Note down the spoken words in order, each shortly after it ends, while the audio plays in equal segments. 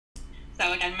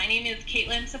So again, my name is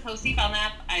Caitlin Saposi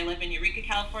Belknap. I live in Eureka,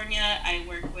 California. I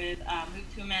work with Move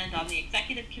to Amend on the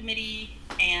executive committee,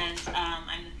 and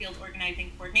I'm the field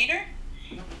organizing coordinator.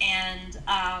 And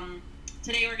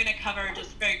today we're going to cover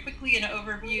just very quickly an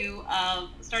overview of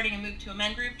starting a Move to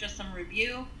Amend group, just some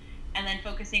review, and then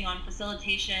focusing on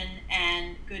facilitation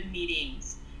and good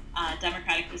meetings,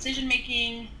 democratic decision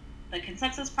making, the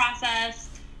consensus process,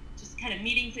 just kind of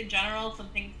meetings in general, some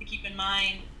things to keep in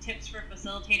mind, tips for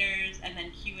facilitators, and then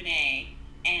Q&A.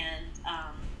 And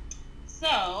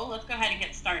so let's go ahead and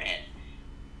get started.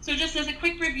 So just as a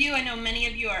quick review, I know many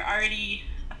of you are already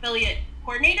affiliate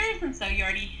coordinators, and so you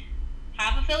already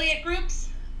have affiliate groups.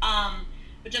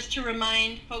 But just to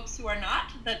remind folks who are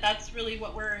not, that that's really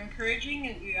what we're encouraging,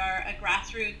 and we are a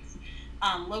grassroots,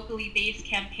 locally based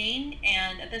campaign,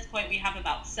 and at this point we have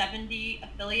about 70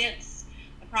 affiliates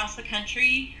across the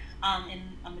country in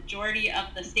a majority of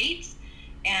the states,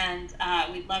 and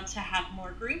we'd love to have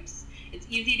more groups. It's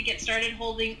easy to get started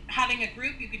having a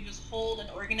group. You can just hold an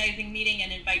organizing meeting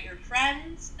and invite your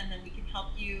friends, and then we can help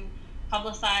you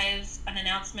publicize an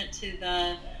announcement to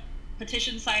the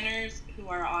petition signers who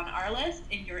are on our list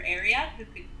in your area who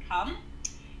could come.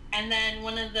 And then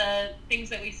one of the things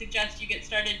that we suggest you get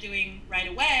started doing right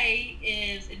away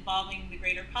is involving the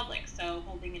greater public. So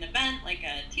holding an event like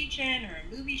a teach-in or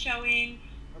a movie showing,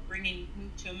 or bringing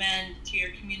Move to Amend to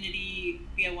your community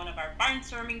via one of our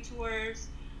barnstorming tours,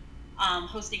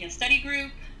 hosting a study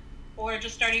group, or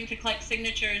just starting to collect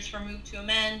signatures for Move to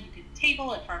Amend. You could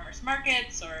table at farmers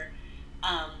markets or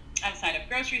outside of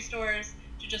grocery stores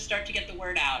to just start to get the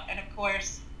word out. And of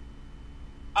course,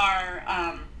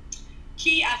 our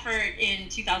key effort in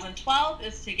 2012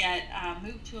 is to get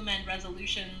Move to Amend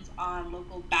resolutions on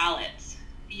local ballots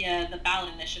via the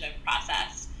ballot initiative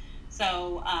process.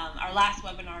 So our last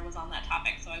webinar was on that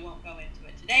topic, so I won't go into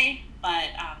it today, but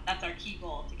that's our key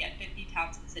goal, to get 50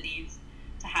 towns and cities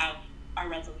to have our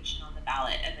resolution on the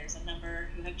ballot, and there's a number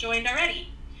who have joined already.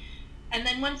 And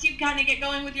then once you kind of get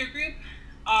going with your group,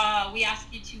 we ask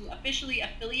you to officially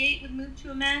affiliate with Move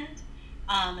to Amend,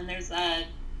 and there's a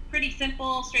pretty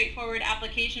simple, straightforward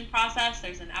application process.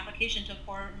 There's an application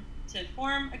to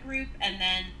form a group, and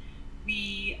then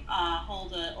we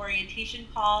hold an orientation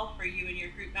call for you and your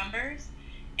group members.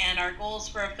 And our goals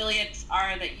for affiliates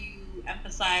are that you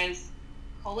emphasize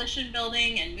coalition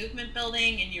building and movement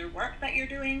building in your work that you're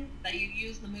doing, that you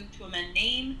use the Move to Amend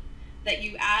name, that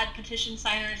you add petition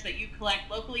signers that you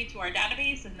collect locally to our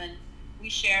database, and then we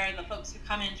share the folks who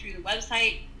come in through the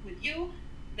website with you,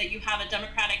 that you have a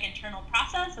democratic internal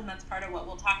process, and that's part of what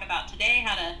we'll talk about today,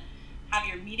 how to have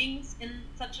your meetings in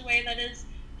such a way that is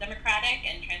democratic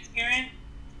and transparent,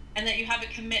 and that you have a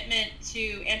commitment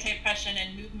to anti-oppression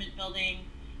and movement building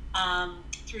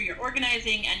through your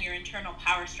organizing and your internal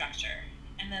power structure.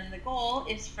 And then the goal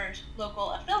is for local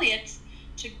affiliates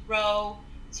to grow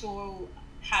to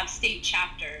have state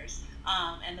chapters,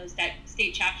 and those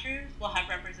state chapters will have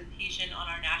representation on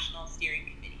our national steering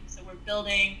committee. So we're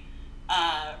building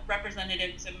a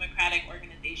representative democratic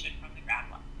organization from the ground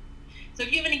up. So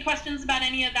if you have any questions about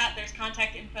any of that, there's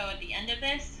contact info at the end of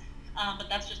this, but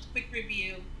that's just a quick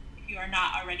review if you are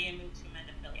not already a Move to Amend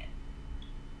affiliate.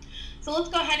 So let's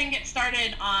go ahead and get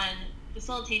started on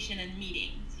facilitation and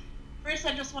meetings. First,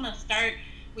 I just want to start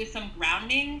with some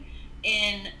grounding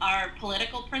in our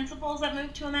political principles at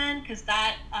Move to Amend, because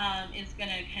that is going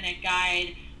to kind of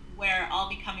guide where I'll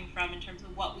be coming from in terms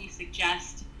of what we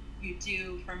suggest you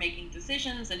do for making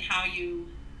decisions and how you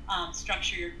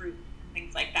structure your group and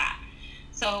things like that.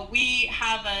 So we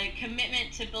have a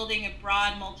commitment to building a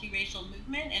broad multiracial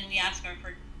movement, and we ask our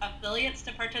affiliates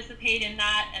to participate in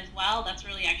that as well. That's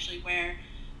really actually where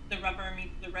the rubber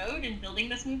meets the road in building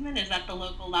this movement, is at the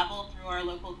local level through our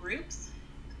local groups.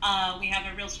 We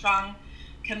have a real strong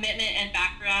commitment and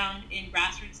background in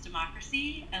grassroots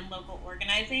democracy and local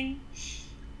organizing,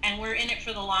 and we're in it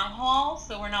for the long haul.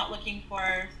 So we're not looking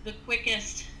for the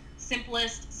quickest,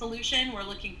 simplest solution. We're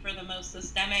looking for the most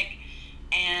systemic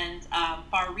and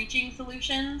far-reaching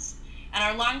solutions. And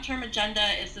our long-term agenda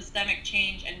is systemic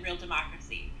change and real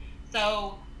democracy.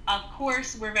 So of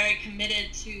course, we're very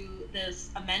committed to this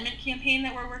amendment campaign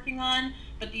that we're working on,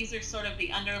 but these are sort of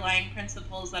the underlying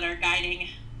principles that are guiding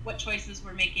what choices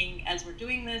we're making as we're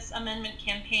doing this amendment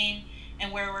campaign,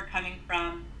 and where we're coming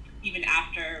from even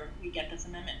after we get this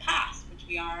amendment passed, which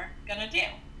we are gonna do.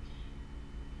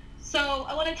 So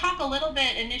I want to talk a little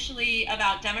bit initially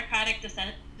about democratic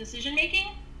decision making,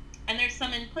 and there's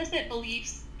some implicit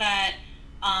beliefs that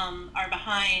are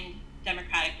behind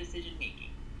democratic decision making.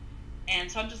 And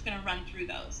so I'm just going to run through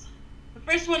those. The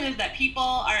first one is that people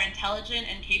are intelligent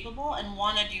and capable and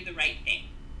want to do the right thing.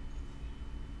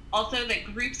 Also, that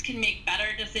groups can make better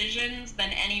decisions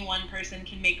than any one person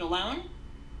can make alone.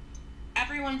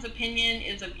 Everyone's opinion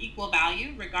is of equal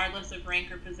value, regardless of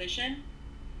rank or position.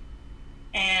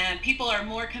 And people are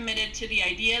more committed to the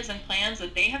ideas and plans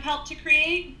that they have helped to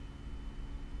create.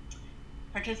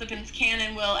 Participants can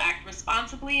and will act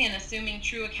responsibly in assuming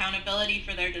true accountability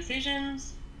for their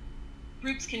decisions.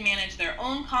 Groups can manage their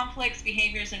own conflicts,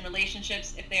 behaviors, and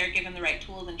relationships if they are given the right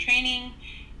tools and training.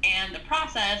 And the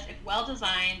process, if well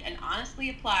designed and honestly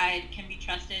applied, can be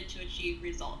trusted to achieve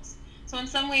results. So in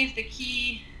some ways, the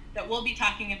key that we'll be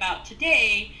talking about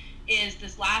today is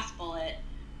this last bullet,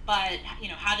 but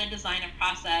how to design a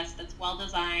process that's well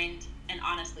designed and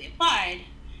honestly applied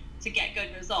to get good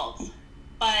results.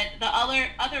 But the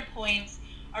other points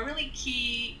are really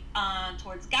key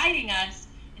towards guiding us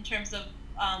in terms of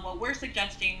what we're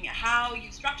suggesting, how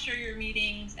you structure your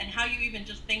meetings, and how you even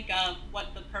just think of what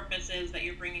the purpose is that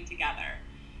you're bringing together.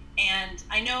 And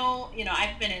I know,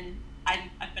 I've been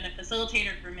a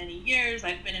facilitator for many years.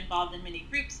 I've been involved in many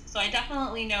groups, so I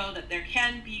definitely know that there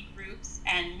can be groups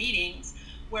and meetings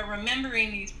where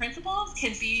remembering these principles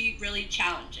can be really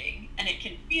challenging, and it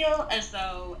can feel as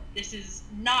though this is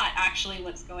not actually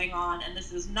what's going on, and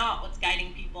this is not what's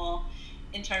guiding people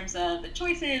in terms of the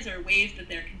choices or ways that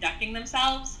they're conducting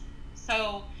themselves.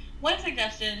 So one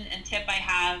suggestion and tip I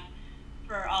have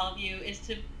for all of you is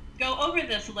to go over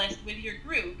this list with your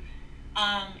group,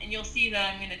 and you'll see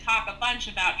that I'm going to talk a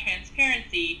bunch about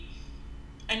transparency.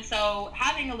 And so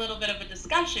having a little bit of a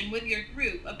discussion with your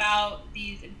group about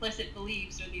these implicit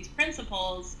beliefs or these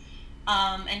principles,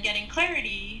 and getting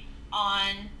clarity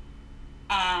on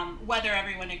whether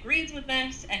everyone agrees with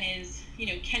this and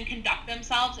can conduct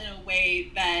themselves in a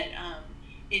way that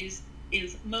is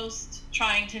most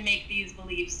trying to make these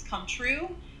beliefs come true,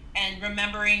 and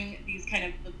remembering these kind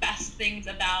of the best things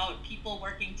about people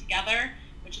working together,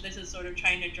 which this is sort of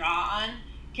trying to draw on,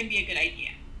 can be a good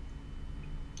idea.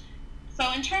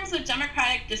 So in terms of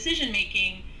democratic decision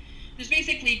making, there's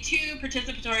basically two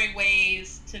participatory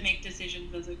ways to make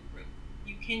decisions as a group.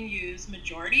 You can use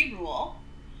majority rule,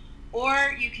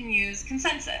 or you can use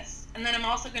consensus. And then I'm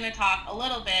also going to talk a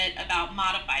little bit about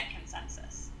modified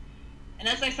consensus. And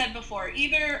as I said before,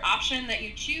 either option that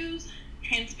you choose,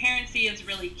 transparency is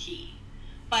really key.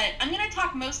 But I'm going to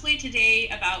talk mostly today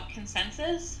about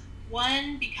consensus.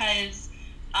 One, because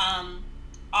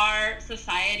our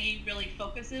society really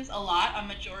focuses a lot on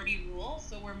majority rule,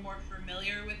 so we're more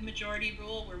familiar with majority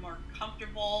rule. We're more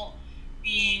comfortable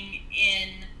being in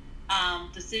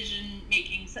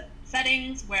decision-making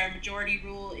settings where majority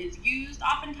rule is used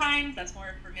oftentimes. That's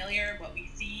more familiar, what we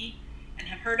see and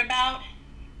have heard about.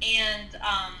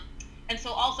 And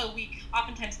so also we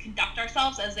oftentimes conduct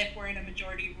ourselves as if we're in a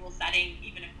majority rule setting,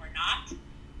 even if we're not.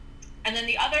 And then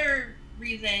the other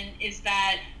reason is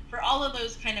that for all of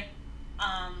those kind of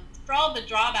for all the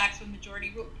drawbacks with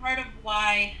majority rule, part of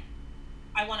why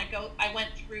I went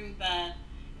through the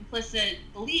implicit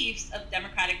beliefs of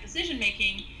democratic decision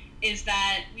making is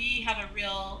that we have a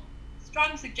real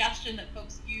strong suggestion that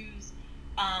folks use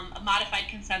a modified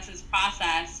consensus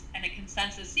process and a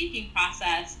consensus seeking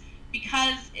process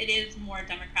because it is more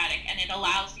democratic and it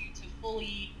allows you to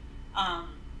fully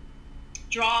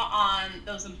draw on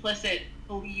those implicit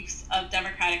beliefs of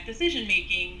democratic decision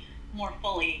making more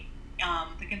fully.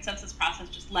 The consensus process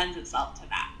just lends itself to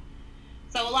that.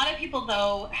 So a lot of people,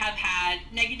 though, have had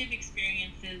negative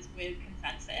experiences with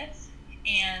consensus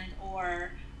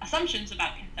or assumptions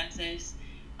about consensus.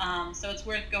 So it's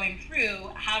worth going through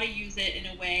how to use it in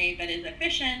a way that is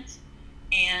efficient,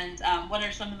 and what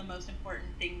are some of the most important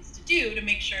things to do to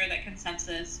make sure that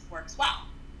consensus works well.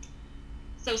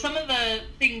 So some of the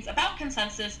things about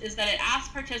consensus is that it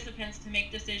asks participants to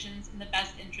make decisions in the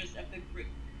best interest of the group.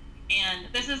 And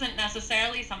this isn't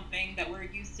necessarily something that we're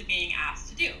used to being asked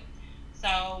to do.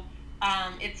 So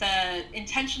it's an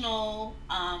intentional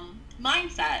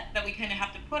mindset that we kind of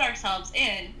have to put ourselves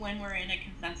in when we're in a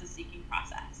consensus-seeking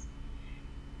process.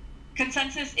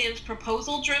 Consensus is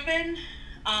proposal-driven,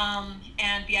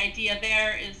 and the idea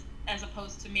there is as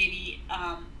opposed to maybe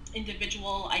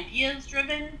individual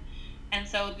ideas-driven. And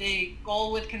so the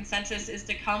goal with consensus is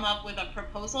to come up with a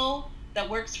proposal that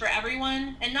works for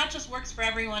everyone, and not just works for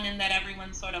everyone in that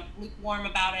everyone's sort of lukewarm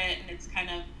about it and it's kind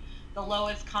of the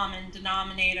lowest common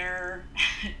denominator,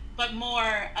 but more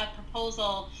a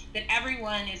proposal that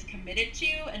everyone is committed to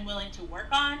and willing to work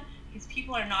on, because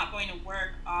people are not going to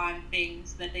work on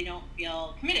things that they don't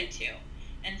feel committed to.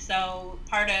 And so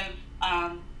part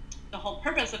of the whole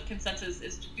purpose of consensus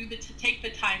is to take the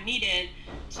time needed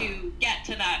to get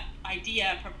to that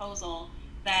idea proposal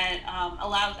that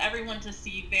allows everyone to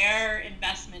see their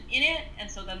investment in it, and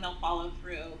so then they'll follow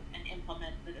through and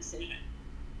implement the decision.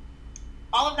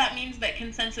 All of that means that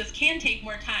consensus can take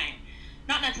more time.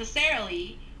 Not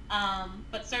necessarily,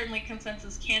 but certainly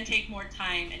consensus can take more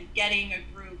time, and getting a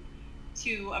group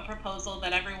to a proposal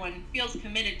that everyone feels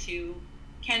committed to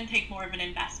can take more of an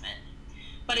investment.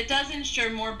 But it does ensure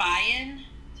more buy-in,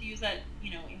 to use that,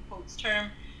 in quotes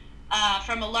term,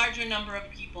 from a larger number of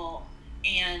people,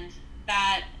 and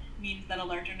that means that a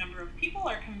larger number of people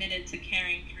are committed to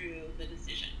carrying through the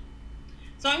decision.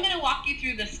 So I'm going to walk you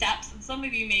through the steps, and some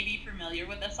of you may be familiar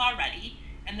with this already,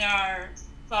 and there are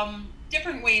some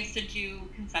different ways to do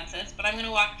consensus, but I'm going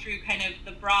to walk through kind of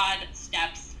the broad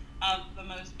steps of the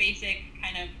most basic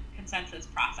kind of consensus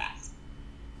process.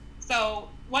 So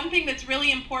one thing that's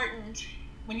really important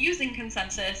when using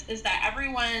consensus is that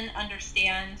everyone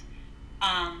understand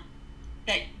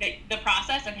that the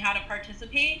process and how to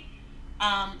participate,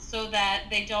 so that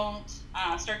they don't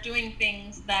start doing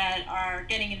things that are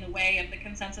getting in the way of the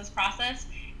consensus process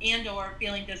and or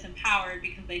feeling disempowered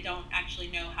because they don't actually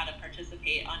know how to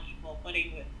participate on equal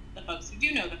footing with the folks who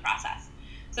do know the process.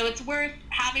 So it's worth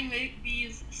having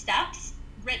these steps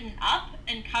written up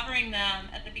and covering them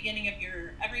at the beginning of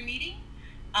your every meeting,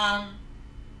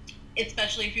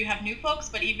 especially if you have new folks,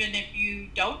 but even if you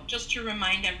don't, just to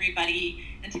remind everybody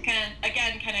and to kind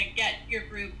of get your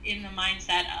group in the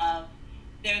mindset of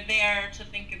they're there to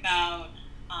think about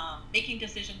making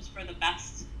decisions for the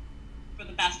best of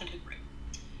the group.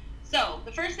 So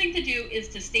the first thing to do is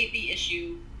to state the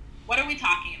issue. What are we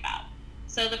talking about?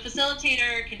 So the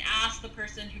facilitator can ask the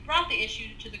person who brought the issue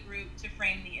to the group to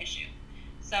frame the issue.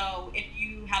 So if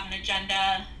you have an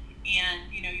agenda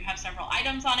and you have several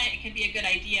items on it, it can be a good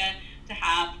idea to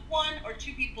have one or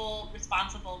two people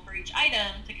responsible for each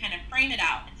item to kind of frame it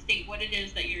out and state what it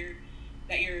is that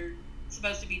you're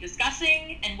supposed to be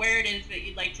discussing and where it is that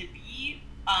you'd like to be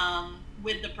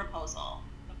with the proposal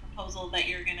that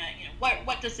you're gonna,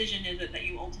 what decision is it that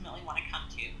you ultimately want to come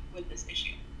to with this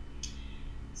issue.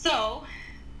 So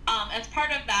as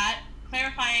part of that,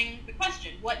 clarifying the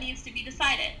question, what needs to be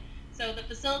decided? So the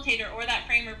facilitator or that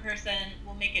framer person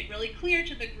will make it really clear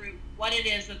to the group what it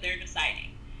is that they're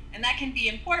deciding. And that can be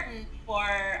important for,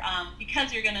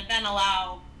 because you're gonna then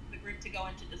allow the group to go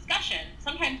into discussion.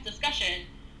 Sometimes discussion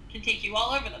can take you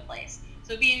all over the place.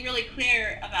 So being really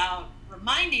clear about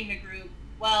reminding the group,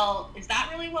 well, is that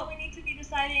really what we need to be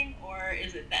deciding, or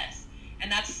is it this?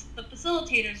 And that's the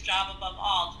facilitator's job above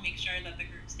all, to make sure that the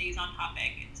group stays on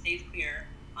topic and stays clear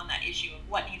on that issue of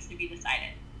what needs to be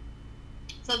decided.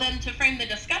 So then to frame the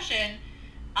discussion,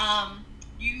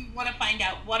 you want to find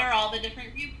out what are all the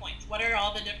different viewpoints, what are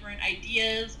all the different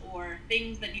ideas or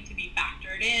things that need to be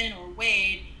factored in or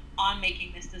weighed on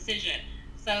making this decision.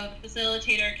 So the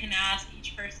facilitator can ask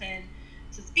each person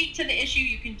to speak to the issue.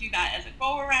 You can do that as a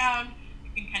go-around.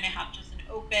 You can kind of have just an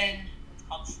open, what's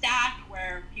called stack,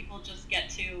 where people just get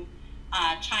to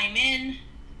chime in.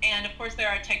 And of course, there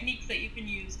are techniques that you can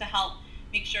use to help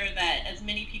make sure that as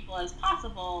many people as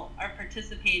possible are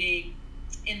participating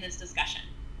in this discussion.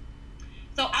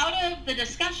 So out of the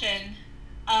discussion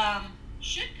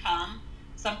should come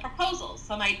some proposals,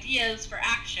 some ideas for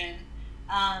action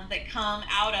that come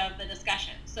out of the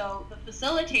discussion. So the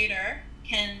facilitator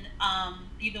can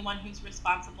be the one who's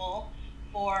responsible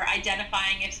for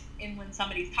identifying if when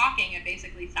somebody's talking, it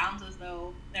basically sounds as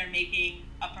though they're making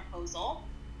a proposal.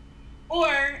 Or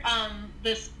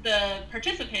the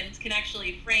participants can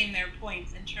actually frame their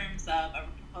points in terms of a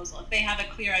proposal if they have a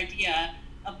clear idea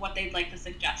of what they'd like to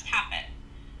suggest happen.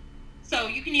 So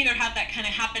you can either have that kind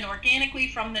of happen organically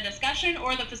from the discussion,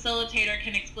 or the facilitator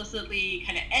can explicitly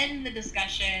kind of end the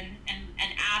discussion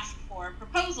and ask for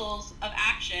proposals of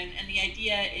action. And the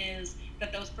idea is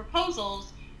that those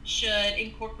proposals should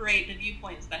incorporate the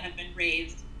viewpoints that have been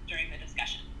raised during the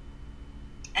discussion.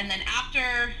 And then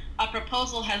after a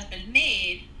proposal has been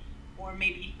made, or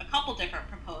maybe a couple different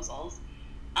proposals,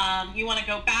 you want to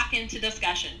go back into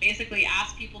discussion, basically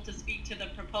ask people to speak to the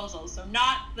proposals. So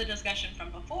not the discussion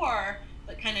from before,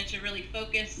 but kind of to really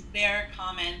focus their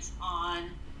comments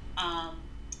on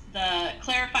the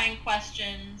clarifying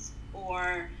questions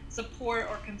or support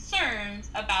or concerns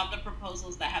about the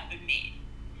proposals that have been made.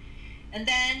 And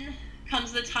then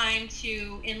comes the time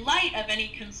to, in light of any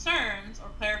concerns or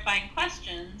clarifying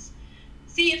questions,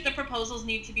 see if the proposals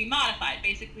need to be modified,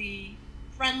 basically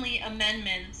friendly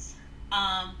amendments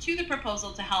to the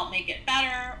proposal to help make it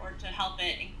better or to help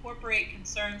it incorporate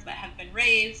concerns that have been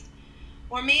raised.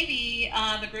 Or maybe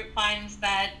the group finds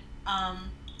that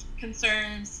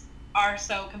concerns are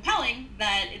so compelling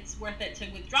that it's worth it to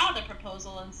withdraw the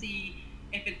proposal and see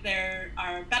if there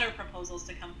are better proposals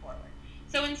to come forward.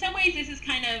 So in some ways, this is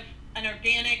kind of an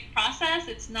organic process.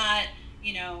 It's not,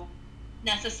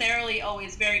 necessarily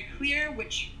always very clear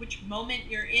which moment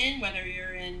you're in, whether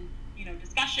you're in,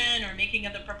 discussion or making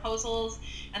of the proposals.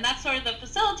 And that's sort of the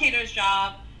facilitator's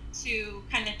job to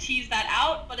kind of tease that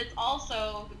out, but it's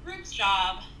also the group's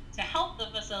job to help the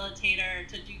facilitator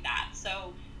to do that.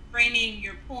 So framing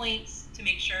your points to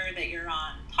make sure that you're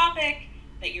on topic,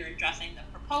 that you're addressing the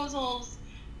proposals.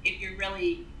 If you're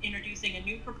really introducing a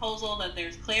new proposal, that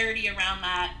there's clarity around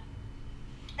that.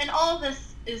 And all of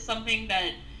this is something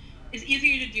that is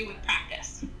easier to do with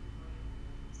practice.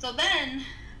 So then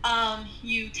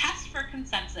you test for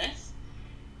consensus,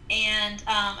 and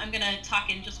I'm going to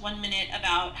talk in just 1 minute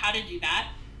about how to do that.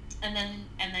 And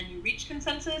then you reach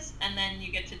consensus, and then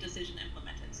you get to decision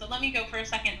implemented. So let me go for a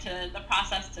second to the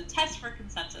process to test for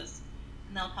consensus,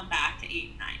 and then I'll come back to 8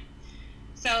 and 9.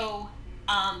 So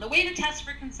the way to test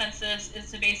for consensus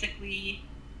is to basically,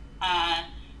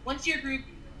 once your group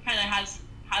kind of has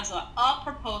a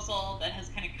proposal that has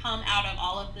kind of come out of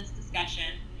all of this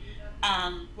discussion,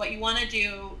 what you want to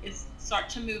do is start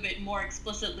to move it more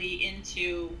explicitly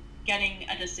into getting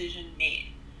a decision made.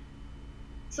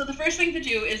 So the first thing to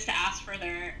do is to ask for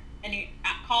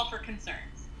call for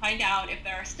concerns. Find out if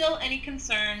there are still any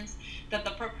concerns that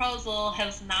the proposal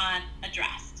has not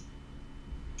addressed.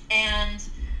 And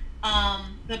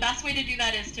the best way to do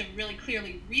that is to really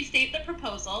clearly restate the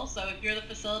proposal. So if you're the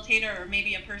facilitator or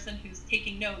maybe a person who's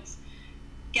taking notes,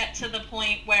 get to the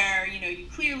point where you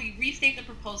clearly restate the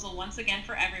proposal once again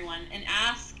for everyone and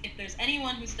ask if there's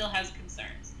anyone who still has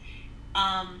concerns.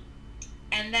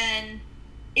 And then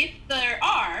if there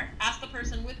are, ask the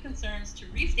person with concerns to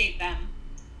restate them,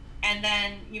 and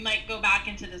then you might go back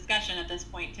into discussion at this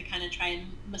point to kind of try and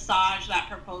massage that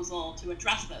proposal to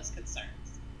address those concerns.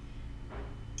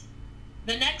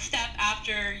 The next step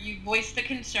after you voice the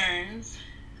concerns,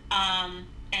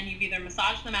 and you've either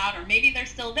massaged them out or maybe they're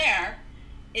still there,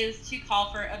 is to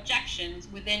call for objections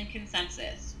within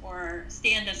consensus, or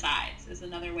stand-asides is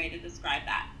another way to describe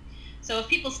that. So if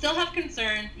people still have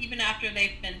concerns, even after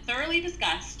they've been thoroughly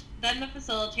discussed, then the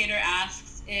facilitator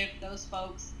asks if those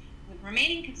folks with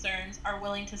remaining concerns are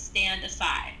willing to stand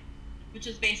aside, which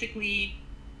is basically,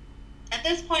 at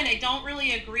this point, I don't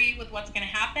really agree with what's going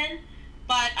to happen,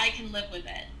 but I can live with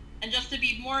it. And just to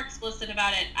be more explicit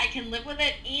about it, I can live with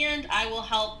it, and I will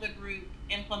help the group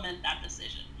implement that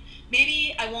decision.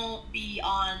 Maybe I won't be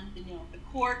on the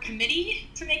core committee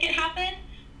to make it happen,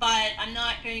 but I'm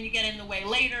not going to get in the way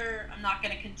later. I'm not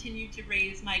going to continue to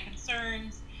raise my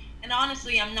concerns. And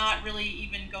honestly, I'm not really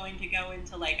even going to go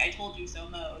into I told you so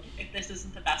mode if this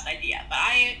isn't the best idea. But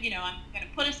I'm going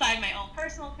to put aside my own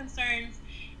personal concerns,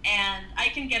 and I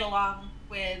can get along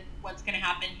with what's going to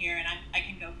happen here, and I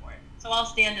can go for it. So I'll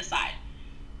stand aside.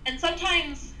 And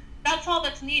sometimes that's all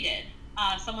that's needed.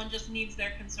 Someone just needs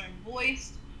their concern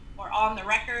voiced, or on the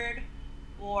record,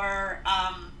 or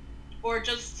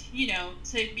just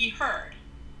to be heard.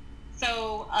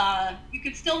 So you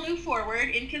could still move forward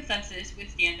in consensus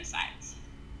with stand-asides.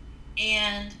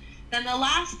 And then the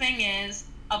last thing is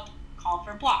a call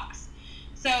for blocks.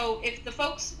 So if the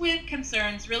folks with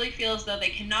concerns really feel as though they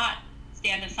cannot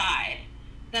stand aside,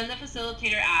 then the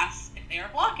facilitator asks if they are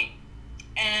blocking.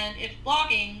 And if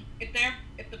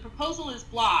the proposal is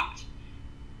blocked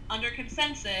under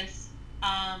consensus,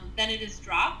 then it is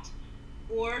dropped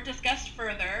or discussed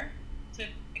further to,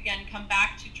 again, come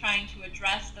back to trying to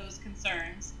address those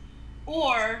concerns,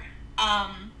 or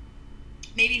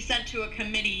maybe sent to a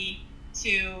committee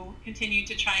to continue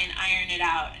to try and iron it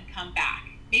out and come back.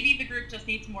 Maybe the group just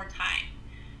needs more time.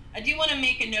 I do want to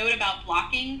make a note about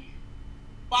blocking.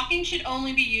 Blocking should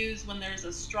only be used when there's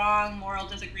a strong moral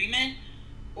disagreement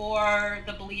or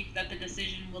the belief that the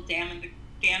decision will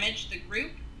damage the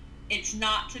group. It's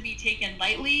not to be taken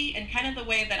lightly, and kind of the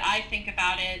way that I think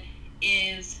about it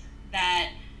is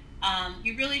that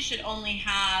you really should only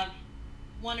have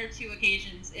 1 or 2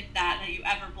 occasions, if that you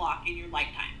ever block in your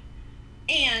lifetime.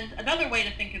 And another way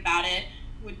to think about it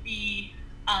would be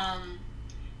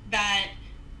that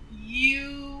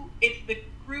if the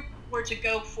group were to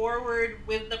go forward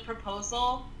with the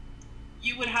proposal,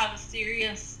 you would have a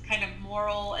serious kind of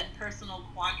moral and personal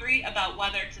quandary about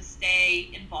whether to stay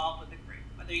involved with the group,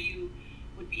 whether you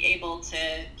would be able to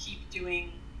keep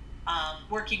doing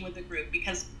working with the group,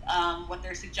 because what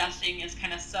they're suggesting is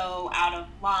kind of so out of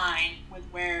line with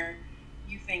where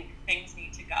you think things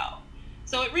need to go.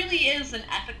 So it really is an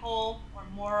ethical or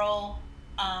moral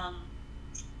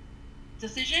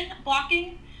decision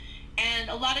blocking. And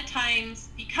a lot of times,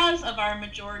 because of our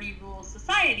majority rule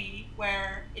society,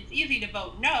 where it's easy to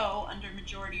vote no under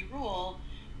majority rule,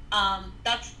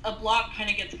 that's a block kind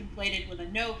of gets conflated with a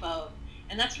no vote.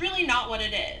 And that's really not what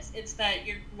it is. It's that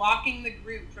you're blocking the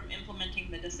group from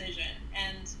implementing the decision.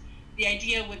 And the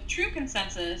idea with true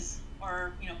consensus,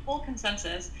 or full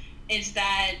consensus, is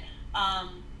that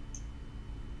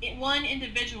one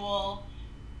individual,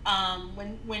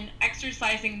 when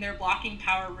exercising their blocking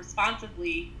power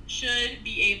responsibly, should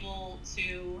be able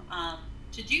to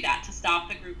do that, to stop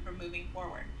the group from moving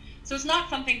forward. So it's not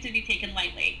something to be taken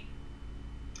lightly.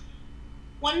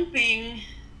 One thing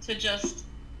to just,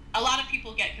 a lot of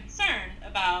people get concerned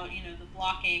about, the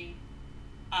blocking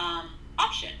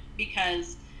option,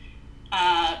 because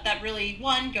that really,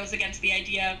 one, goes against the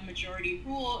idea of majority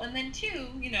rule, and then two,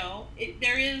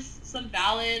 there is some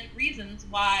valid reasons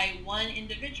why one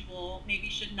individual maybe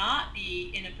should not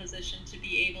be in a position to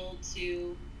be able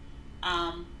to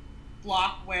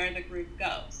block where the group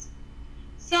goes.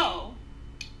 So,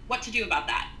 what to do about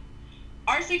that?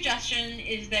 Our suggestion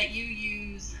is that you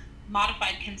use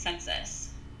modified consensus.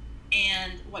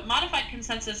 And what modified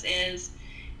consensus is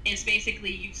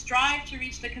basically you strive to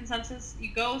reach the consensus, you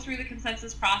go through the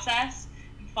consensus process,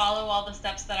 you follow all the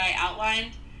steps that I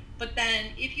outlined, but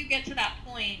then if you get to that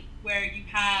point where you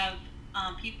have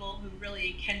people who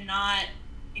really cannot,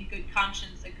 in good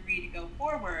conscience, agree to go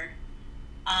forward,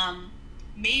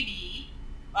 maybe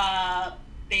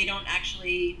they don't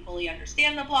actually fully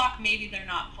understand the block, maybe they're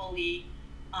not fully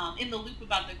in the loop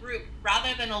about the group,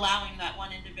 rather than allowing that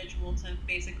one individual to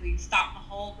basically stop the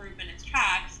whole group in its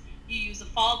tracks, you use a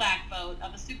fallback vote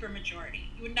of a supermajority.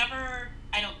 You would never,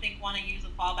 I don't think, want to use a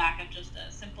fallback of just a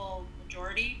simple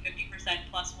majority, 50%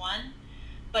 plus one,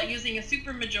 but using a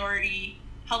supermajority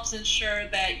helps ensure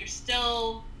that you're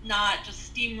still not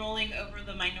just steamrolling over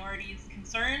the minority's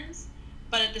concerns,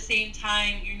 but at the same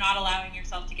time, you're not allowing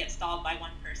yourself to get stalled by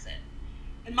one person.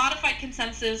 And modified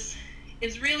consensus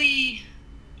is really,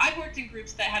 I've worked in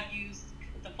groups that have used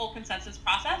the full consensus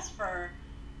process for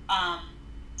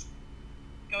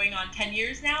going on 10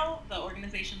 years now. The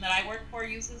organization that I work for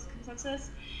uses consensus,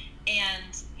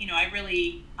 and I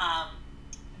really am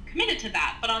committed to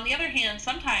that. But on the other hand,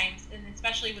 sometimes, and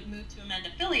especially with Move to Amend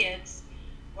affiliates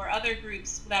or other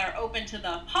groups that are open to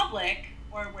the public,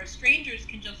 or where strangers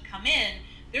can just come in,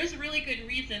 there's really good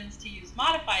reasons to use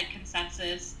modified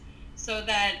consensus, so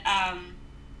that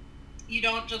you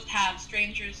don't just have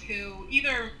strangers who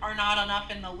either are not enough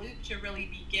in the loop to really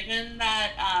be given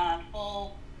that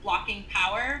full blocking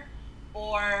power,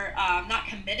 or not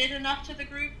committed enough to the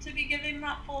group to be given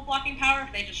that full blocking power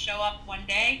if they just show up one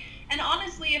day. And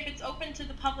honestly, if it's open to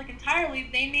the public entirely,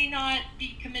 they may not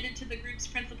be committed to the group's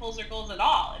principles or goals at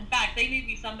all. In fact, they may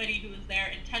be somebody who is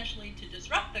there intentionally to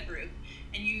disrupt the group,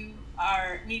 and you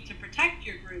need to protect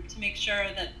your group to make sure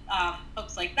that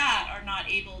folks like that are not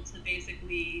able to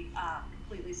basically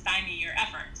completely stymie your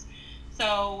efforts.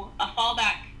 So a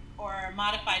fallback or a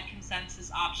modified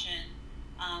consensus option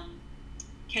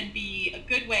can be a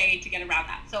good way to get around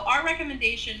that. So our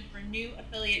recommendation for new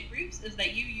affiliate groups is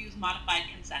that you use modified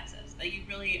consensus, that you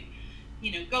really,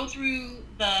 go through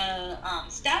the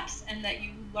steps, and that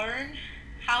you learn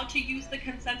how to use the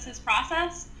consensus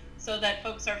process so that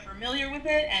folks are familiar with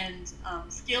it and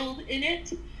skilled in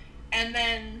it. And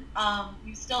then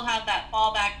you still have that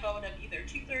fallback vote of either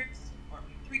 2/3 or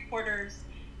 3/4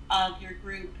 of your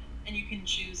group, and you can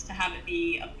choose to have it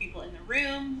be of people in the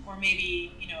room, or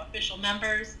maybe official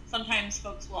members. Sometimes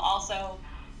folks will also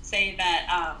say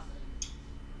that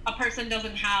a person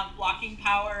doesn't have blocking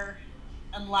power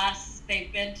unless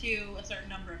they've been to a certain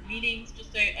number of meetings,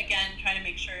 just to, again, try to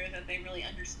make sure that they really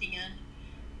understand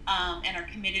and are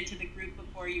committed to the group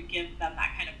before you give them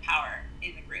that kind of power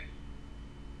in the group.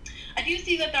 I do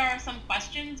see that there are some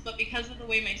questions, but because of the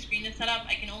way my screen is set up,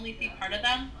 I can only see part of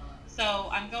them. So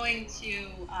I'm going to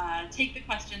take the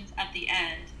questions at the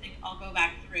end. I'll go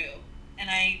back through, and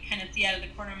I kind of see out of the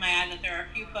corner of my eye that there are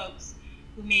a few folks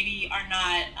who maybe are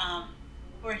not,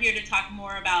 who are here to talk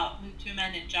more about Move to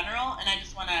Amend in general, and I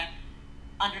just want to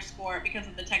underscore, because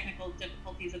of the technical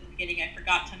difficulties at the beginning, I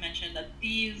forgot to mention that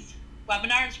these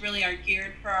webinars really are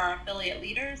geared for our affiliate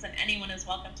leaders, and anyone is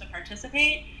welcome to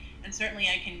participate, and certainly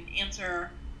I can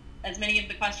answer as many of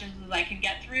the questions as I can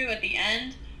get through at the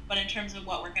end. But in terms of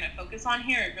what we're going to focus on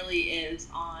here, it really is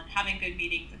on having good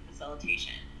meetings and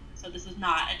facilitation. So this is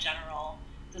not a general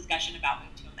discussion about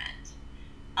Move to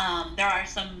Amend. There are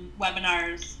some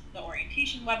webinars, the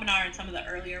orientation webinar and some of the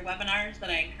earlier webinars, that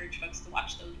I encourage folks to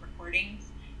watch those recordings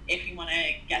if you want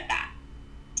to get that.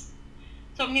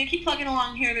 So I'm going to keep plugging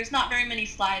along here. There's not very many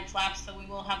slides left, so we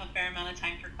will have a fair amount of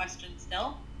time for questions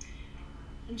still.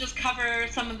 And just cover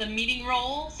some of the meeting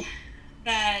roles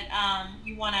that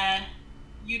you want to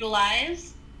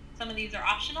utilize. Some of these are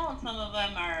optional and some of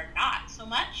them are not so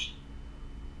much.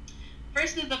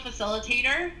 First is the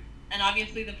facilitator, and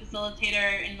obviously the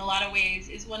facilitator in a lot of ways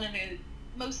is one of the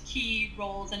most key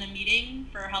roles in a meeting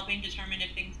for helping determine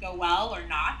if things go well or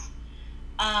not.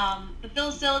 The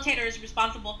facilitator is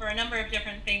responsible for a number of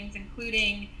different things,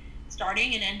 including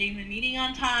starting and ending the meeting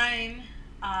on time,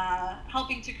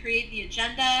 helping to create the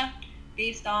agenda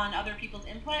based on other people's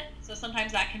input. So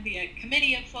sometimes that can be a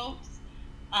committee of folks.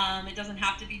 It doesn't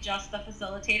have to be just the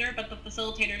facilitator, but the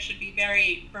facilitator should be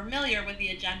very familiar with the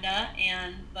agenda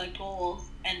and the goals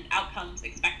and outcomes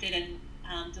expected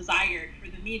and desired for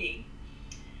the meeting.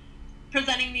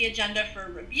 Presenting the agenda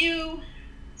for review,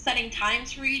 setting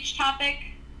times for each topic.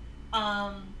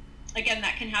 Again,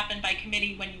 that can happen by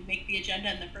committee when you make the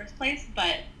agenda in the first place,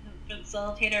 but the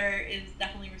facilitator is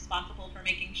definitely responsible for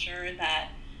making sure that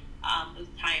those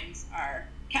times are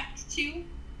kept to.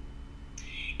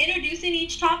 Introducing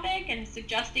each topic and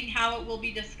suggesting how it will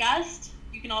be discussed.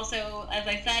 You can also, as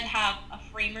I said, have a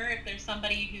framer if there's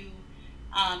somebody who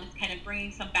is kind of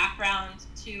bringing some background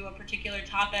to a particular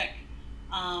topic,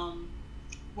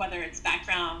 whether it's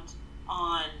background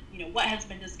on what has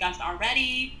been discussed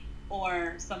already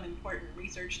or some important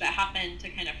research that happened to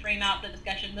kind of frame out the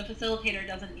discussion. The facilitator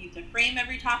doesn't need to frame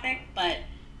every topic, but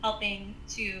helping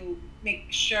to make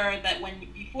sure that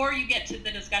before you get to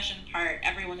the discussion part,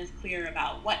 everyone is clear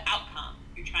about what outcome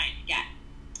you're trying to get.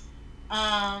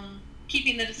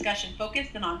 Keeping the discussion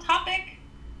focused and on topic,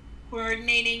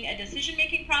 coordinating a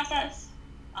decision-making process.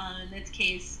 In this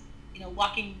case,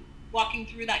 walking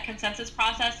through that consensus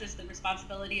process is the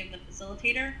responsibility of the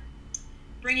facilitator.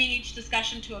 Bringing each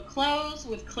discussion to a close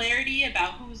with clarity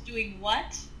about who's doing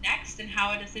what next and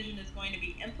how a decision is going to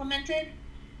be implemented.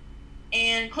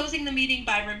 And closing the meeting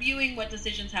by reviewing what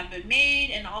decisions have been made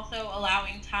and also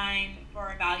allowing time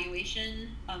for evaluation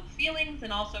of feelings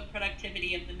and also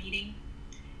productivity of the meeting,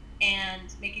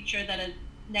 and making sure that a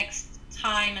next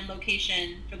time and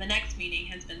location for the next meeting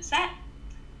has been set,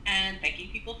 and thanking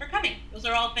people for coming. Those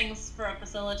are all things for a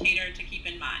facilitator to keep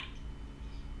in mind.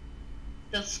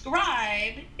 The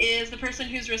scribe is the person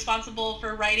who's responsible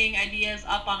for writing ideas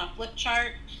up on a flip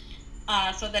chart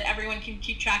so that everyone can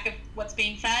keep track of what's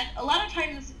being said. A lot of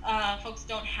times folks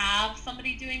don't have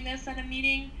somebody doing this at a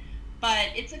meeting, but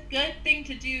it's a good thing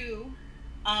to do,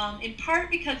 in part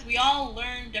because we all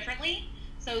learn differently.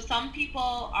 So some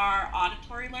people are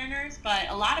auditory learners, but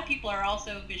a lot of people are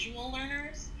also visual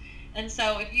learners. And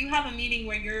so if you have a meeting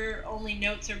where your only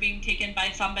notes are being taken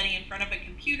by somebody in front of a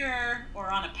computer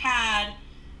or on a pad,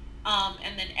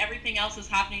 and then everything else is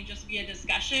happening just via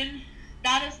discussion,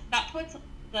 that puts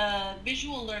the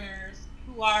visual learners,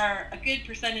 who are a good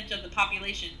percentage of the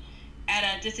population, at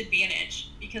a disadvantage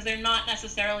because they're not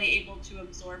necessarily able to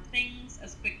absorb things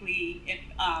as quickly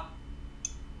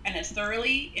and as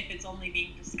thoroughly if it's only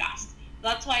being discussed. So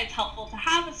that's why it's helpful to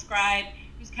have a scribe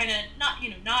who's kind of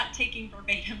not taking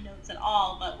verbatim notes at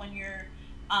all, but when you're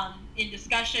in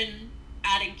discussion,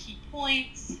 adding key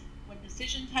points, when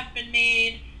decisions have been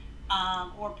made,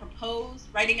 or proposed,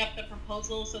 writing up the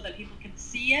proposal so that people can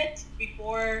see it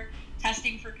before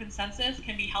testing for consensus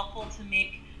can be helpful to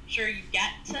make sure you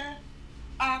get to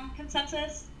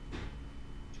consensus.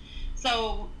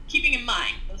 So keeping in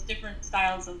mind those different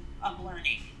styles of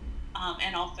learning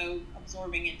and also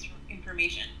absorbing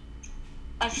information.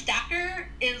 A stacker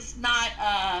is not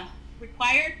a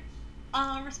required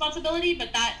responsibility,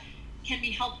 but that can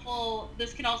be helpful.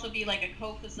 This can also be like a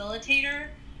co-facilitator.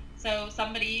 So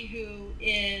somebody who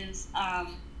is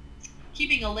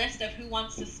keeping a list of who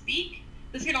wants to speak.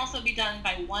 This can also be done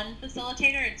by one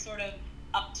facilitator. It's sort of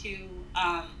up to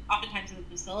oftentimes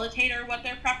the facilitator what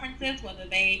their preference is, whether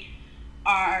they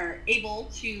are able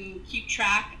to keep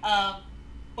track of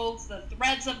both the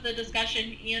threads of the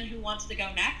discussion and who wants to go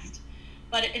next.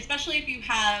 But especially if you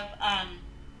have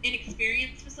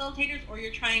inexperienced facilitators, or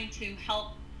you're trying to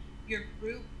help your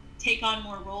group take on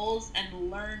more roles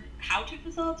and learn how to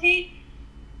facilitate,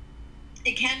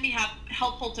 it can be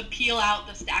helpful to peel out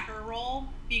the stacker role,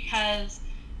 because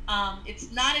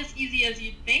it's not as easy as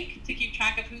you'd think to keep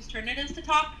track of whose turn it is to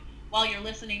talk while you're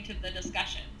listening to the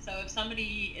discussion. So if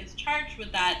somebody is charged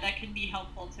with that, that can be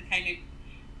helpful to kind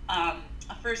of,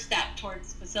 a first step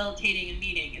towards facilitating a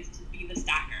meeting is to be the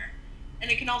stacker. And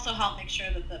it can also help make sure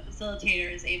that the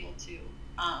facilitator is able to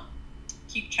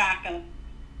keep track of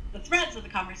the threads of the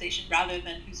conversation rather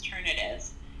than whose turn it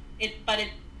is.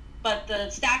 But the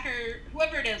stacker,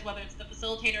 whoever it is, whether it's the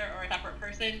facilitator or a separate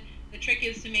person, the trick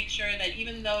is to make sure that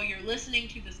even though you're listening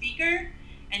to the speaker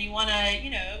and you want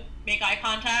to, make eye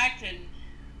contact and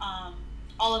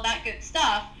all of that good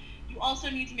stuff, you also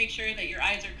need to make sure that your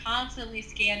eyes are constantly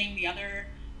scanning the other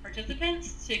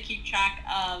participants to keep track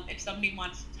of if somebody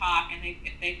wants to talk and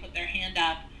if they put their hand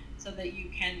up, so that you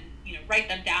can, write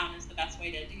them down is the best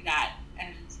way to do that.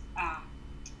 And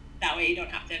that way you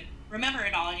don't have to remember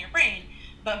it all in your brain,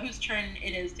 but whose turn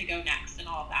it is to go next and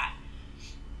all of that.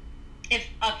 If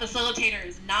a facilitator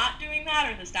is not doing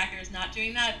that, or the stacker is not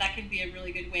doing that, that can be a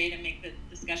really good way to make the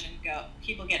discussion go.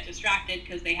 People get distracted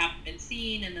because they haven't been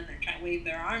seen, and then they're trying to wave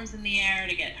their arms in the air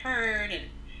to get heard.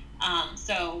 And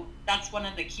so that's one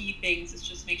of the key things, is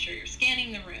just make sure you're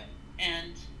scanning the room.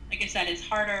 And like I said, it's a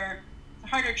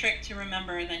harder trick to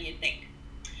remember than you'd think.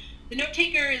 The note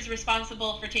taker is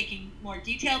responsible for taking more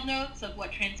detailed notes of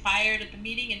what transpired at the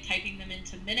meeting and typing them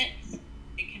into minutes.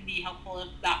 It can be helpful if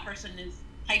that person is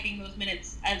typing those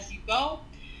minutes as you go.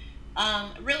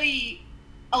 Really,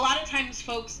 a lot of times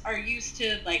folks are used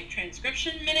to like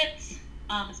transcription minutes,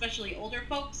 especially older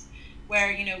folks,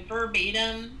 where,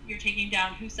 verbatim, you're taking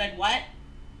down who said what.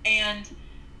 And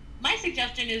my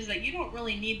suggestion is that you don't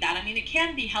really need that. I mean, it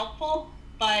can be helpful,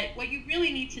 but what you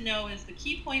really need to know is the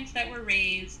key points that were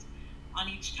raised on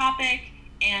each topic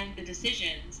and the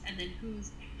decisions, and then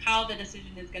how the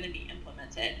decision is going to be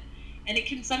implemented. And it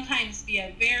can sometimes be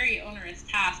a very onerous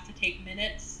task to take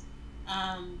minutes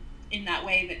in that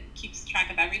way that keeps track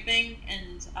of everything,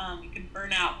 and you can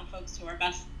burn out the folks who are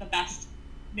the best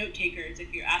note takers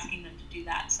if you're asking them to do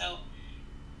that. So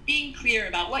being clear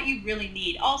about what you really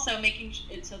need, also making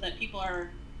it so that people are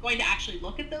going to actually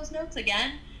look at those notes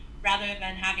again, rather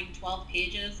than having 12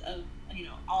 pages of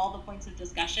all the points of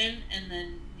discussion, and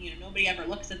then nobody ever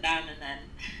looks at them, and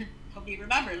then nobody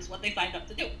remembers what they signed up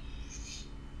to do.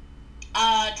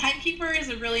 Timekeeper is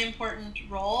a really important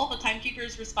role. The timekeeper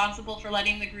is responsible for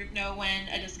letting the group know when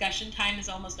a discussion time is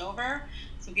almost over,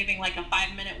 so giving like a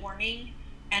 5-minute warning,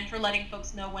 and for letting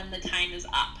folks know when the time is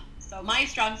up. So my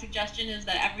strong suggestion is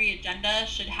that every agenda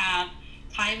should have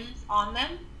times on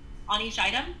them, on each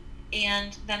item,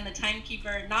 and then the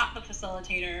timekeeper, not the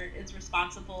facilitator, is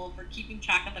responsible for keeping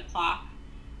track of the clock.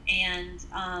 And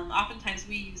oftentimes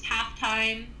we use half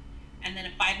time, and then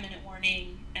a 5-minute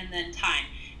warning, and then time.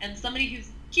 And somebody who's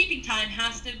keeping time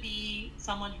has to be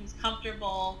someone who's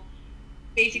comfortable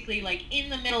basically like in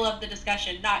the middle of the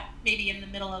discussion, not maybe in the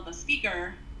middle of a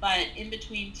speaker, but in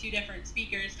between two different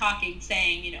speakers talking,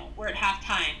 saying, we're at half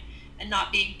time, and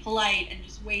not being polite and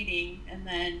just waiting, and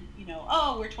then,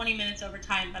 oh, we're 20 minutes over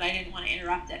time, but I didn't want to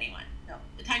interrupt anyone. No,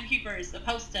 the timekeeper is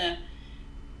supposed to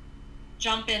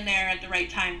jump in there at the right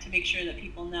time to make sure that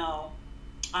people know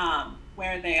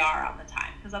where they are on the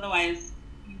time, because otherwise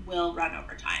you will run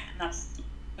over time, and that's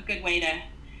a good way to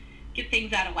get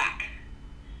things out of whack.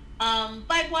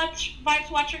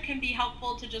 Vibes Watcher can be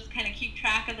helpful to just kind of keep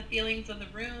track of the feelings of the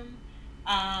room,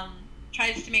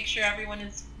 tries to make sure everyone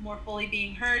is more fully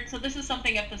being heard. So this is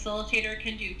something a facilitator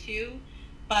can do too,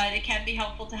 but it can be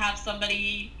helpful to have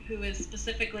somebody who is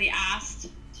specifically asked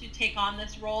to take on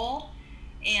this role.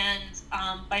 And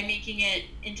by making it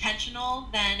intentional,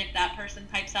 then if that person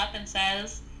types up and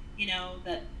says,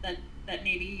 that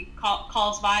maybe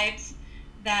calls vibes,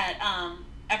 that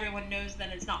everyone knows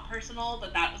that it's not personal,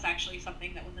 but that was actually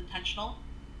something that was intentional.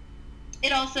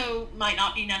 It also might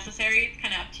not be necessary. It's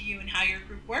kind of up to you and how your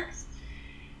group works.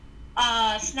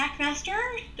 Snack Master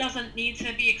doesn't need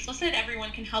to be explicit.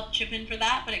 Everyone can help chip in for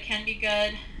that, but it can be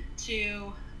good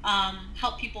to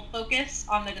help people focus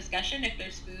on the discussion if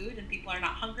there's food and people are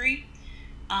not hungry.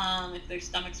 If their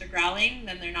stomachs are growling,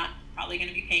 then they're not probably going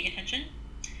to be paying attention.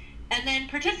 And then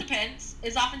participants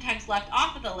is oftentimes left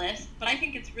off of the list, but I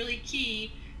think it's really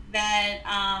key that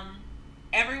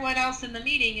everyone else in the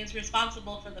meeting is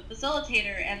responsible for the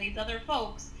facilitator and these other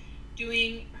folks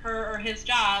doing her or his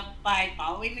job by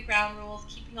following the ground rules,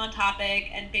 keeping on topic,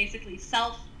 and basically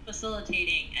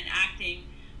self-facilitating and acting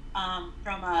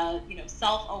from a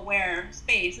self-aware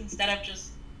space, instead of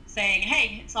just saying,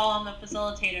 hey, it's all on the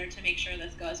facilitator to make sure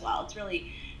this goes well. It's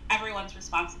really everyone's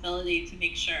responsibility to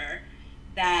make sure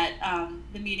that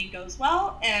the meeting goes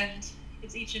well, and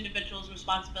it's each individual's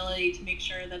responsibility to make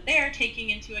sure that they're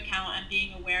taking into account and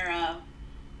being aware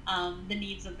of the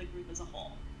needs of the group as a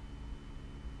whole.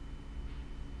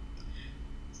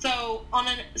 So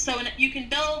you can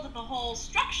build the whole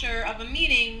structure of a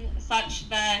meeting such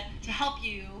that to help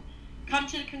you come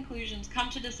to conclusions, come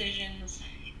to decisions,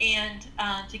 and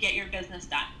to get your business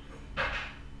done.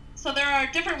 So there are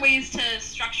different ways to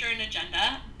structure an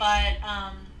agenda, but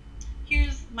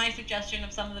here's my suggestion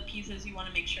of some of the pieces you want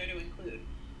to make sure to include.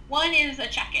 One is a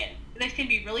check-in. This can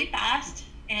be really fast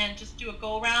and just do a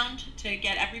go-around to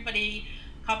get everybody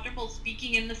comfortable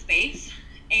speaking in the space.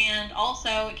 And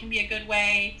also it can be a good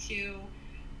way to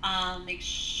make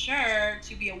sure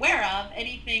to be aware of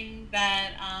anything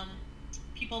that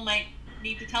people might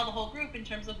need to tell the whole group in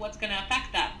terms of what's going to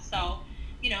affect them. So,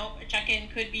 a check-in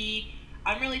could be,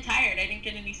 I'm really tired. I didn't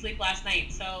get any sleep last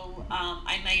night, so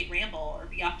I might ramble or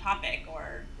be off topic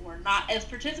or not as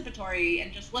participatory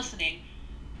and just listening.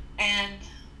 And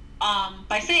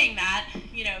by saying that,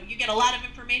 you know, you get a lot of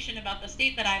information about the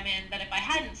state that I'm in that if I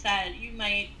hadn't said, you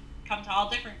might come to all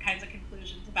different kinds of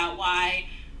conclusions about why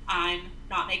I'm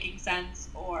not making sense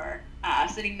or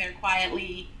sitting there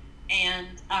quietly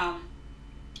and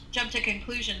jump to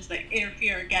conclusions that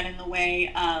interfere or get in the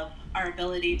way of our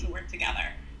ability to work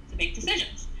together to make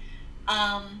decisions.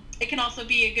 It can also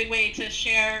be a good way to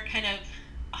share kind of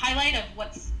a highlight of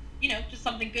what's, you know, just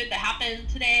something good that happened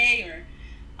today, or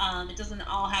it doesn't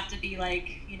all have to be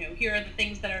like, you know, here are the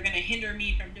things that are going to hinder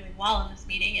me from doing well in this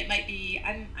meeting. It might be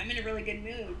I'm in a really good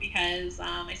mood because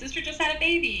my sister just had a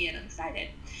baby and I'm excited,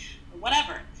 or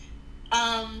whatever.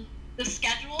 The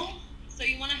schedule. So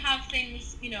you want to have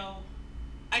things, you know,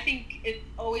 I think it's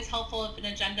always helpful if an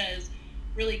agenda is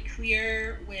really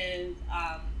clear with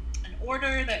an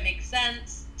order that makes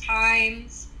sense,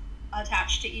 times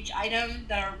attached to each item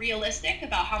that are realistic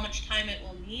about how much time it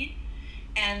will need,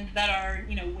 and that are,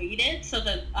 you know, weighted so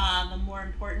that the more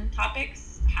important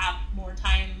topics have more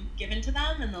time given to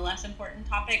them and the less important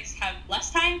topics have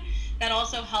less time. That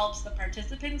also helps the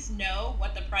participants know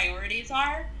what the priorities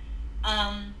are.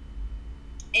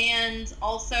 And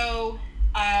also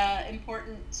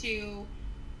important to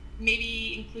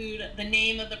maybe include the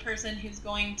name of the person who's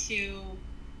going to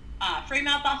frame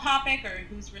out that topic, or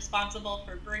who's responsible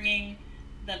for bringing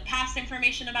the past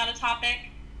information about a topic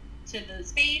to the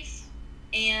space.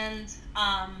 And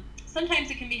sometimes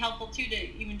it can be helpful too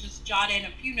to even just jot in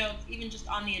a few notes, even just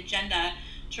on the agenda,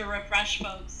 to refresh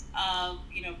folks of,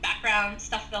 you know, background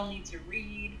stuff they'll need to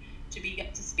read to be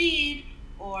up to speed,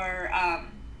 or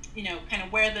you know, kind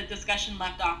of where the discussion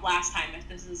left off last time if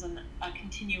this is a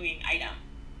continuing item.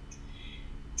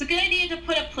 It's a good idea to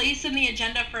put a place in the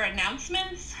agenda for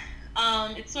announcements.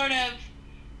 It's sort of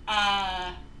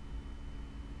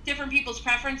different people's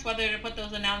preference whether to put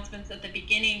those announcements at the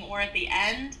beginning or at the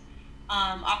end.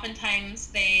 Oftentimes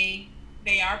they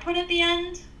are put at the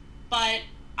end, but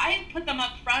I put them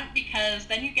up front because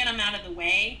then you get them out of the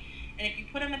way. And if you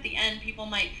put them at the end, people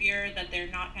might fear that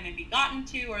they're not going to be gotten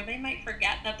to, or they might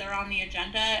forget that they're on the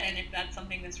agenda. And if that's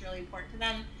something that's really important to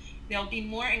them, they'll be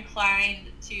more inclined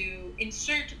to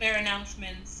insert their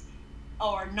announcements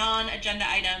or non-agenda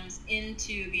items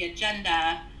into the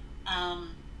agenda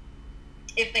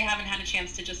if they haven't had a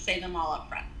chance to just say them all up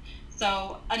front.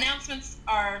 So announcements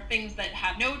are things that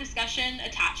have no discussion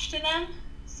attached to them.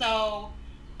 So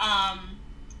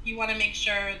you want to make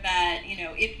sure that, you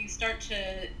know, if you start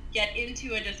to get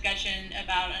into a discussion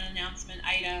about an announcement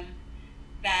item,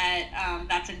 that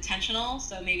that's intentional.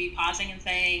 So maybe pausing and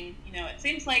saying, you know, it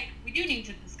seems like we do need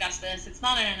to discuss this. It's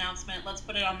not an announcement. Let's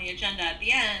put it on the agenda at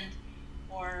the end.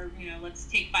 Or, you know, let's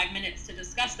take 5 minutes to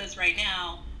discuss this right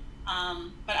now.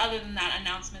 But other than that,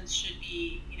 announcements should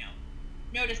be, you know,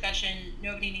 no discussion.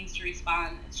 Nobody needs to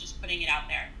respond. It's just putting it out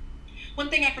there.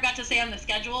 One thing I forgot to say on the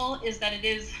schedule is that it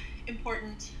is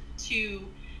important to,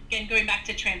 again, going back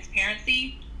to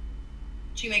transparency,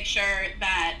 to make sure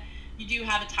that you do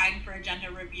have a time for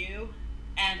agenda review.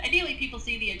 And ideally people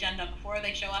see the agenda before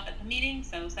they show up at the meeting,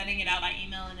 so sending it out by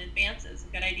email in advance is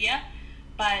a good idea.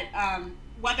 But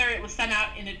whether it was sent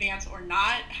out in advance or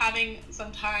not, having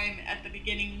some time at the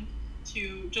beginning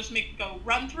to just go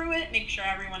run through it, make sure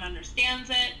everyone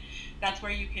understands it. That's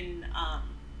where you can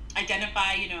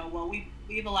identify, you know, well,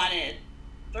 we've allotted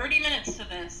 30 minutes to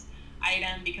this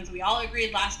item because we all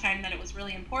agreed last time that it was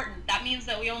really important. That means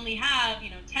that we only have,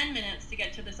 you know, 10 minutes to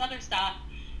get to this other stuff.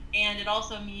 And it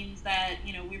also means that,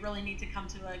 you know, we really need to come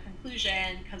to a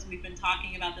conclusion because we've been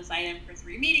talking about this item for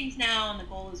 3 meetings now, and the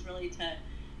goal is really to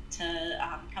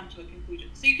come to a conclusion.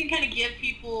 So you can kind of give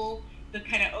people the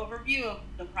kind of overview of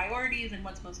the priorities and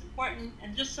what's most important,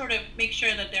 and just sort of make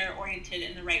sure that they're oriented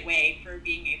in the right way for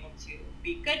being able to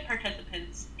be good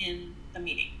participants in the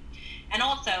meeting. And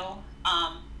also,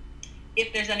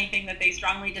 if there's anything that they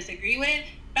strongly disagree with,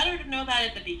 better to know that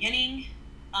at the beginning,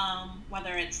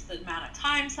 whether it's the amount of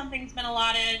time something's been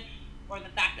allotted, or the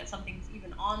fact that something's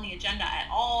even on the agenda at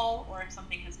all, or if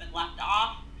something has been left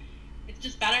off. It's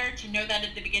just better to know that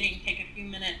at the beginning, take a few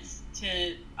minutes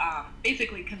to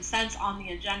basically consent on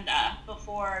the agenda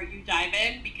before you dive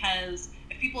in, because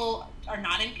if people are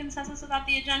not in consensus about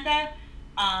the agenda,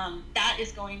 that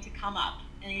is going to come up.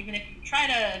 And even if you try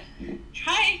to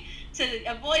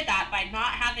avoid that by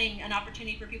not having an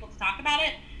opportunity for people to talk about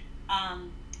it,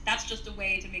 that's just a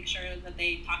way to make sure that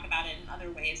they talk about it in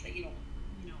other ways that you don't,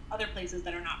 you know, other places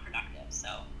that are not productive. So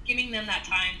giving them that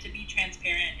time to be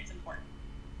transparent is important.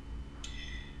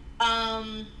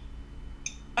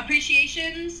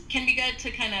 Appreciations can be good to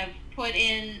kind of put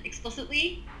in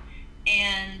explicitly,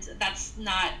 and that's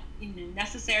not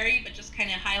necessary, but just kind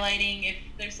of highlighting if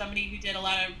there's somebody who did a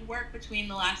lot of work between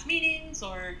the last meetings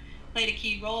or played a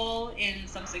key role in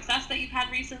some success that you've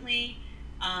had recently.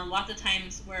 Lots of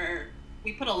times where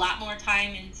we put a lot more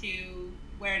time into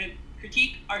where to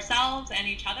critique ourselves and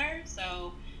each other,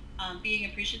 so being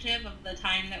appreciative of the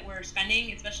time that we're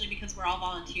spending, especially because we're all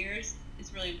volunteers,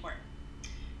 is really important.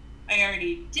 I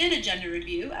already did a gender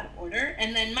review out of order,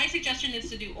 and then my suggestion is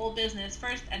to do old business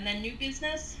first and then new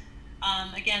business.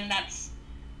 Again, that's,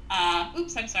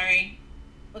 oops, I'm sorry.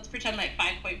 Let's pretend like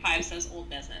 5.5 says old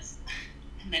business,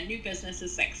 and then new business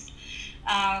is 6.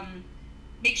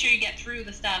 Make sure you get through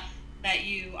the stuff that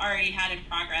you already had in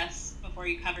progress before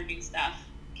you cover new stuff.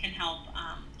 Can help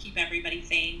keep everybody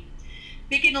sane.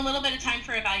 Making a little bit of time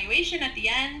for evaluation at the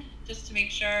end, just to make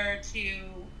sure to,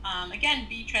 again,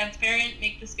 be transparent,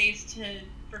 make the space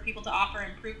for people to offer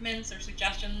improvements or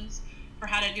suggestions for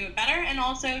how to do it better, and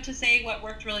also to say what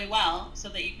worked really well so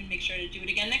that you can make sure to do it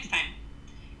again next time.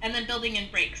 And then building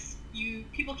in breaks.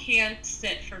 People can't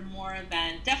sit for more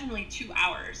than definitely 2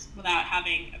 hours without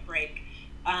having a break.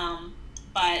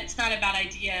 But it's not a bad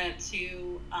idea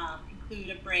to include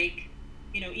a break.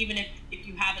 Even if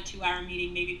you have a 2-hour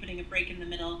meeting, maybe putting a break in the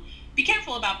middle. Be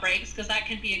careful about breaks, because that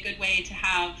can be a good way to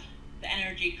have the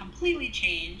energy completely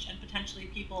change, and potentially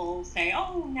people say,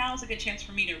 oh, now's a good chance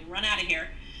for me to run out of here.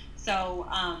 So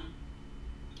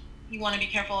you want to be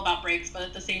careful about breaks, but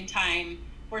at the same time,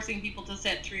 forcing people to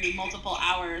sit through multiple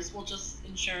hours will just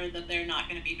ensure that they're not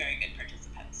going to be very good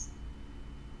participants.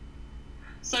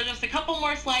 So just a couple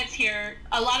more slides here.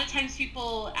 A lot of times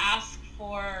people ask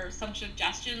for some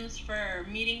suggestions for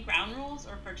meeting ground rules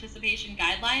or participation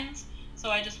guidelines.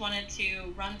 So I just wanted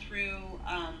to run through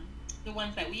the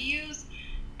ones that we use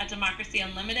at Democracy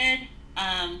Unlimited.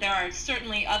 There are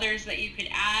certainly others that you could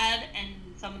add, and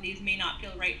some of these may not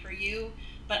feel right for you.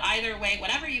 But either way,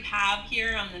 whatever you have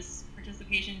here on this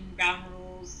participation ground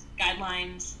rules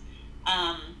guidelines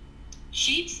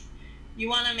sheet, you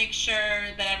want to make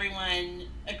sure that everyone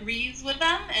agrees with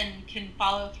them and can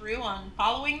follow through on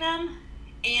following them.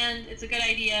 And it's a good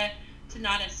idea to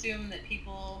not assume that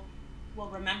people will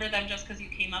remember them just because you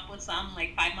came up with some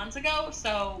like 5 months ago.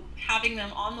 So having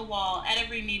them on the wall at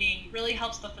every meeting really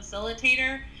helps the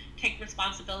facilitator take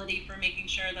responsibility for making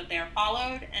sure that they're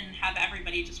followed, and have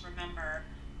everybody just remember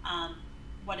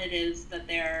what it is that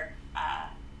they're,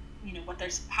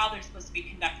 how they're supposed to be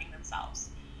conducting themselves.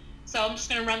 So I'm just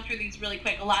going to run through these really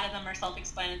quick. A lot of them are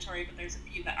self-explanatory, but there's a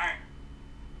few that aren't.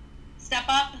 Step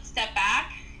up, step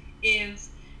back is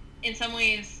in some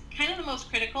ways kind of the most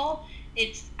critical.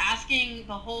 It's asking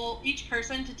each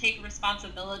person to take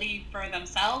responsibility for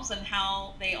themselves and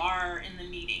how they are in the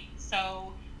meeting.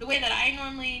 So the way that I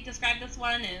normally describe this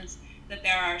one is that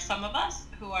there are some of us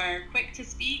who are quick to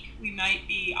speak. We might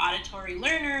be auditory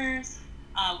learners.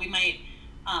 We might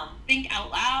think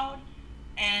out loud,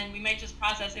 and we might just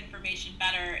process information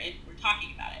better if we're talking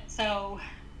about it. So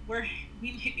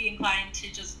we might be inclined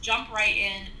to just jump right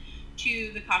in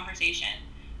to the conversation.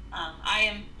 I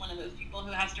am one of those people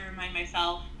who has to remind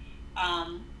myself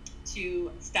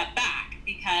to step back,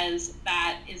 because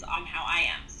that is on how I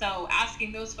am. So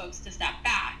asking those folks to step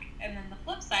back. And then the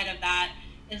flip side of that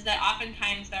is that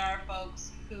oftentimes there are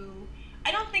folks who,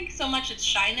 I don't think so much it's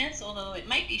shyness, although it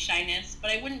might be shyness, but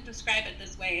I wouldn't describe it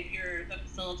this way if you're the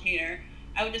facilitator.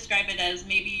 I would describe it as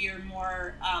maybe you're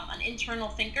more an internal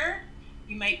thinker.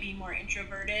 You might be more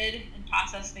introverted and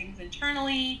process things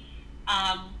internally,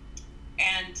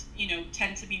 and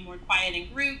tend to be more quiet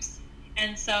in groups.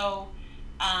 And so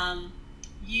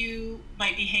you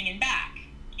might be hanging back.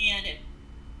 And it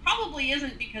probably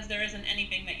isn't because there isn't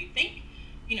anything that you think.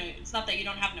 It's not that you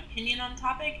don't have an opinion on the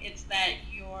topic, it's that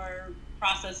you're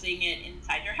processing it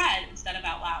inside your head instead of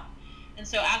out loud. And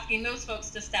so asking those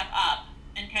folks to step up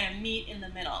and kind of meet in the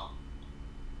middle.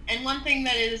 And one thing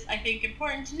that is, I think,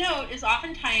 important to note is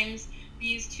oftentimes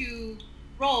these two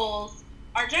roles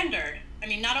are gendered. I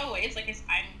mean, not always. Like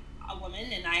I'm a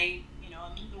woman, and I'm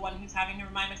the one who's having to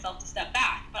remind myself to step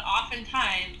back. But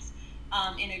oftentimes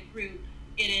in a group,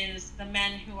 it is the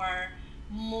men who are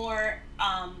more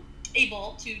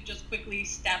able to just quickly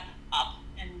step up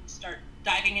and start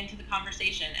diving into the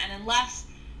conversation. And unless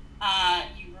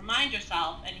you remind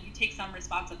yourself and you take some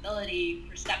responsibility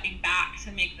for stepping back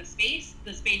to make the space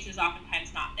is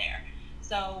oftentimes not there.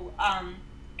 So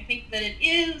I think that it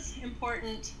is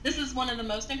important. This is one of the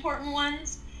most important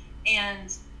ones. And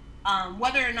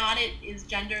whether or not it is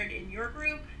gendered in your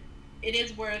group, it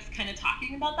is worth kind of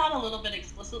talking about that a little bit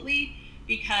explicitly,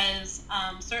 because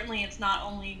certainly it's not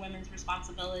only women's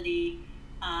responsibility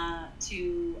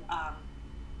to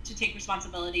to take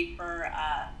responsibility for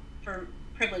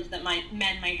privilege that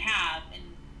men might have, and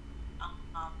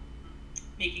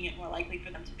making it more likely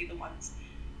for them to be the ones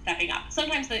stepping up.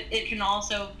 Sometimes it can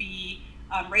also be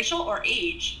racial or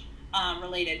age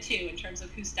related too, in terms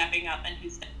of who's stepping up and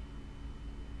who's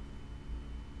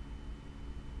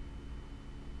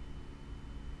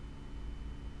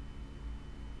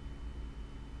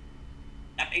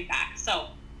stepping back. So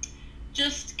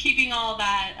just keeping all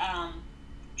that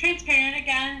transparent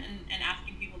again, and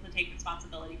asking people to take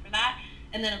responsibility for that,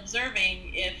 and then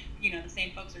observing if the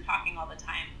same folks are talking all the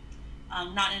time.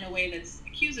 Not in a way that's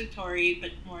accusatory,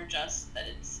 but more just that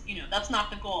it's, that's not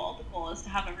the goal. The goal is to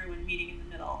have everyone meeting in the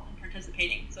middle and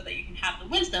participating so that you can have the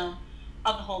wisdom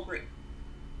of the whole group.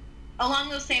 Along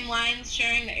those same lines,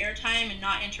 sharing the airtime and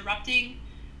not interrupting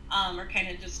are kind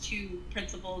of just two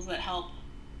principles that help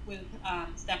with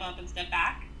step up and step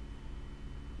back.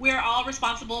 We're all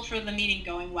responsible for the meeting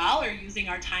going well or using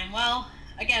our time well.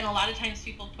 Again, a lot of times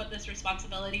people put this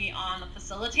responsibility on the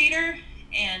facilitator,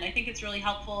 and I think it's really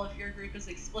helpful if your group is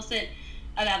explicit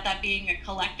about that being a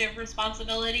collective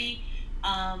responsibility,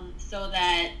 so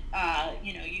that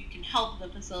you can help the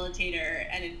facilitator,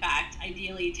 and in fact,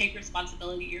 ideally take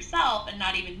responsibility yourself and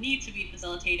not even need to be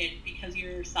facilitated because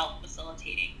you're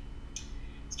self-facilitating.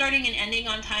 Starting and ending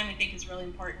on time, I think, is really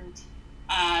important.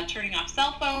 Turning off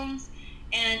cell phones,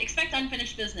 and expect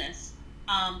unfinished business,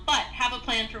 but have a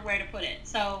plan for where to put it.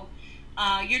 So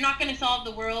you're not going to solve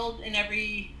the world in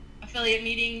every affiliate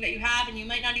meeting that you have, and you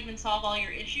might not even solve all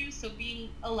your issues. So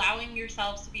allowing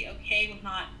yourselves to be okay with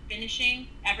not finishing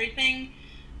everything,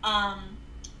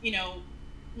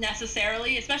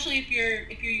 necessarily, especially if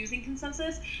you're using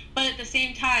consensus, but at the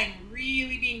same time,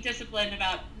 really being disciplined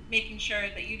about making sure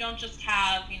that you don't just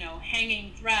have,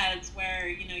 hanging threads where,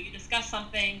 you discuss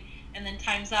something and then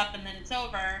time's up and then it's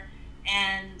over,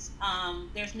 and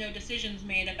there's no decisions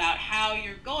made about how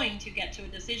you're going to get to a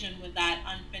decision with that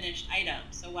unfinished item.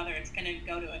 So whether it's going to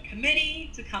go to a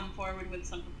committee to come forward with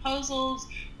some proposals,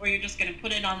 or you're just going to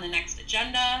put it on the next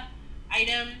agenda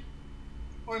item,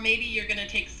 or maybe you're going to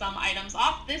take some items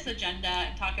off this agenda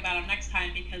and talk about them next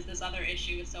time because this other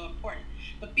issue is so important.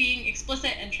 But being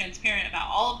explicit and transparent about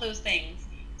all of those things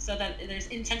so that there's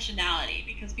intentionality,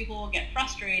 because people will get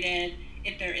frustrated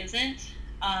if there isn't,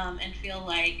 and feel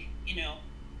like,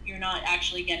 you're not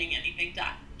actually getting anything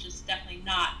done, which is definitely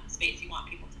not the space you want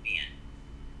people to be in.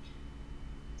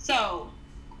 So,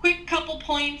 quick couple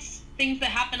points, things that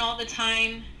happen all the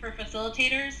time for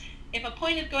facilitators. If a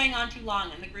point is going on too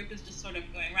long and the group is just sort of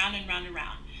going round and round and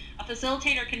round, a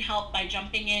facilitator can help by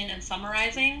jumping in and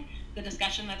summarizing the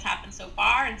discussion that's happened so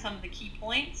far and some of the key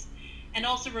points, and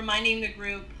also reminding the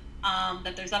group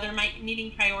that there's other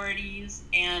meeting priorities,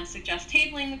 and suggest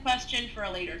tabling the question for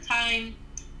a later time,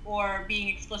 or being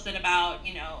explicit about,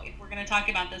 if we're going to talk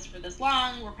about this for this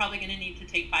long, we're probably going to need to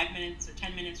take 5 minutes or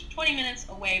 10 minutes or 20 minutes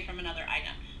away from another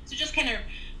item. So just kind of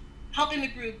helping the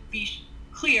group be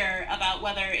clear about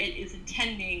whether it is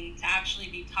intending to actually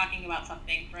be talking about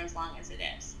something for as long as it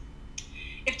is.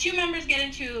 If two members get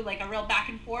into like a real back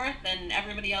and forth and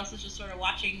everybody else is just sort of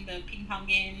watching the ping pong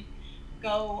game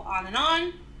go on and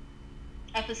on,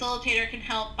 a facilitator can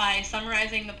help by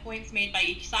summarizing the points made by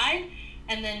each side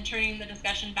and then turning the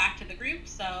discussion back to the group.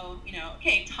 So,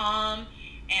 okay, Tom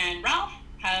and Ralph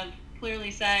have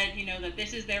clearly said, that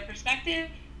this is their perspective,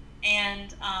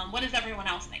 and what does everyone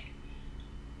else think?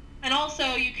 And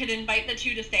also, you could invite the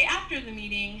two to stay after the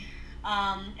meeting,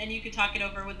 and you could talk it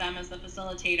over with them as the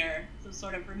facilitator, so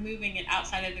sort of removing it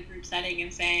outside of the group setting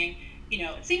and saying,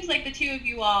 it seems like the two of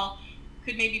you all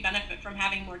could maybe benefit from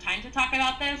having more time to talk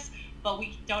about this, but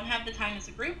we don't have the time as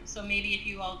a group, so maybe if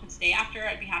you all could stay after,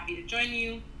 I'd be happy to join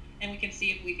you, and we can see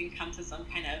if we can come to some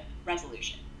kind of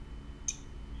resolution.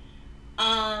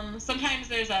 Sometimes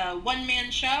there's a one-man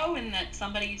show in that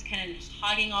somebody's kind of just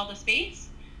hogging all the space,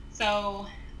 so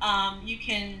you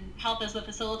can help as the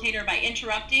facilitator by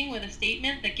interrupting with a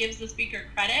statement that gives the speaker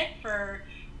credit for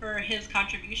his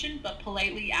contribution, but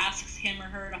politely asks him or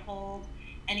her to hold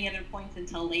any other points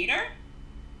until later.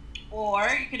 Or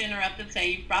you could interrupt and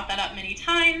say, you've brought that up many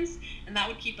times, and that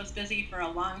would keep us busy for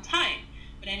a long time.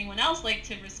 Would anyone else like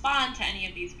to respond to any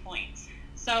of these points?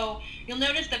 So you'll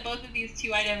notice that both of these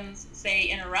two items say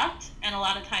interrupt, and a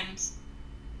lot of times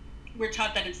we're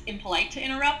taught that it's impolite to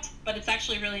interrupt, but it's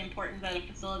actually really important that a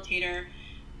facilitator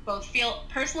both feel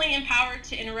personally empowered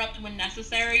to interrupt when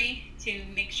necessary to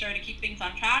make sure to keep things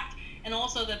on track, and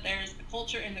also that there's a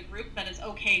culture in the group that it's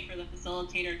okay for the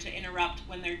facilitator to interrupt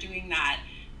when they're doing that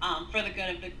for the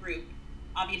good of the group.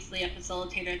 Obviously, a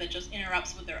facilitator that just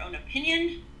interrupts with their own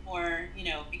opinion or,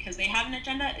 because they have an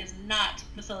agenda is not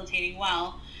facilitating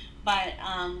well, but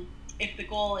if the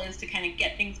goal is to kind of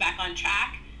get things back on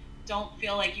track, don't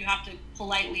feel like you have to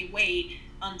politely wait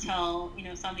until, you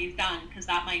know, somebody's done, because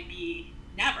that might be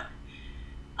never.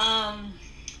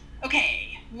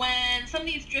 Okay, when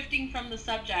somebody's drifting from the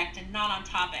subject and not on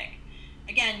topic,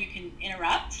 again, you can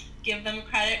interrupt, give them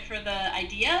credit for the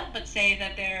idea, but say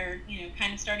that they're, you know,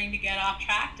 kind of starting to get off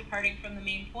track, departing from the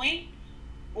main point.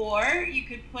 Or you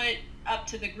could put up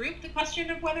to the group the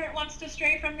question of whether it wants to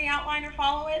stray from the outline or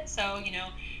follow it. So, you know,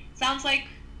 sounds like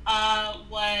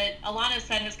what Alana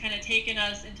said has kind of taken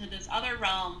us into this other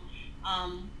realm.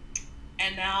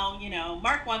 And now, you know,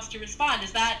 Mark wants to respond.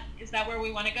 Is that where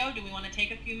we want to go? Do we want to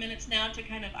take a few minutes now to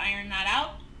kind of iron that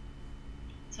out?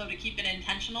 So to keep it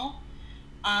intentional.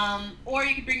 Or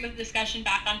you could bring the discussion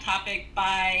back on topic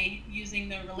by using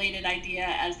the related idea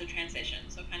as the transition.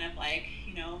 So kind of like,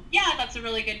 you know, yeah, that's a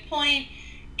really good point.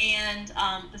 And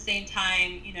at the same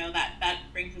time, you know, that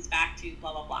brings us back to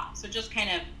blah, blah, blah. So just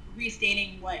kind of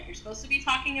restating what you're supposed to be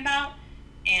talking about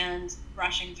and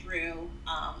brushing through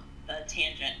the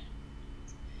tangent.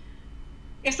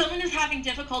 If someone is having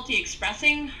difficulty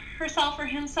expressing herself or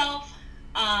himself,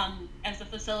 as a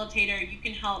facilitator, you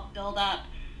can help build up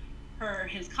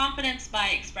his confidence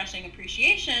by expressing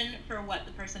appreciation for what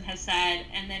the person has said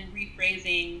and then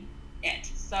rephrasing it.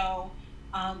 So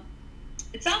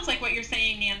it sounds like what you're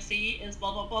saying, Nancy, is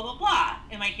blah, blah, blah, blah, blah.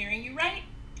 Am I hearing you right?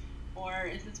 Or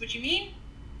is this what you mean?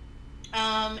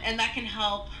 And that can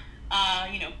help,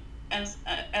 you know, as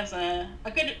a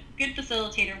good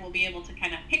facilitator will be able to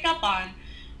kind of pick up on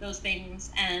those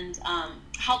things and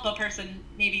help a person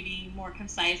maybe be more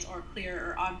concise or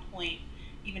clear or on point,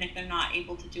 even if they're not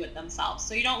able to do it themselves.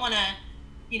 So you don't want to,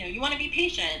 you know, you want to be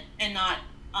patient and not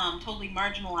totally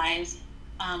marginalize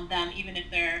them, even if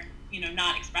they're, you know,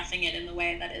 not expressing it in the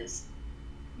way that is,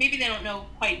 maybe they don't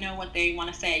quite know what they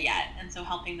want to say yet. And so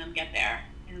helping them get there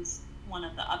is one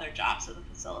of the other jobs of the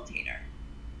facilitator.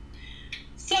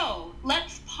 So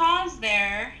let's pause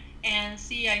there and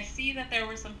see, I see that there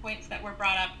were some points that were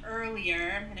brought up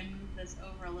earlier. I'm going to move this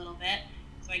over a little bit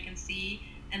so I can see.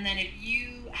 And then if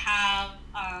you have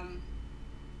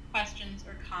questions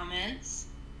or comments,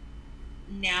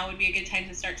 now would be a good time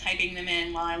to start typing them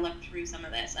in while I look through some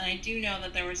of this. And I do know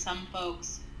that there were some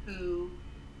folks who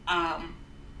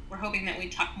were hoping that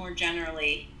we'd talk more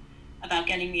generally about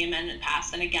getting the amendment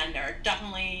passed. And again, there are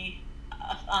definitely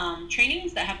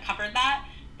trainings that have covered that,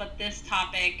 but this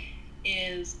topic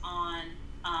is on,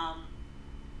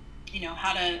 you know,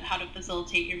 how to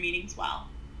facilitate your meetings well.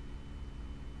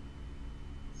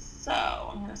 So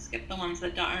I'm going to skip the ones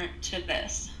that aren't to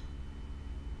this.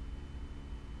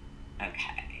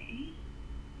 Okay.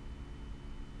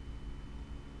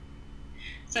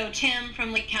 So Tim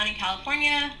from Lake County,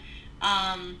 California,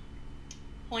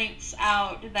 points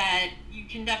out that you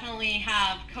can definitely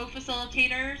have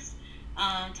co-facilitators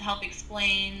to help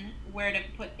explain where to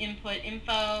put input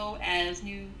info as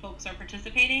new folks are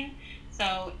participating.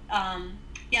 So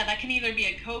yeah, that can either be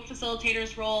a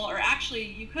co-facilitator's role, or actually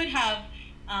you could have,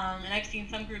 and I've seen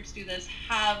some groups do this,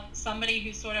 have somebody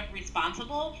who's sort of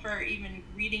responsible for even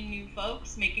greeting new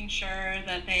folks, making sure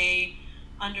that they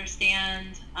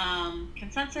understand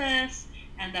consensus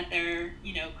and that they're,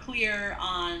 you know, clear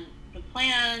on the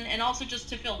plan, and also just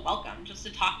to feel welcome, just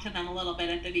to talk to them a little bit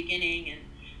at the beginning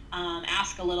and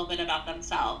ask a little bit about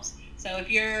themselves. So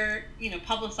if you're, you know,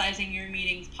 publicizing your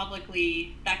meetings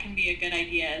publicly, that can be a good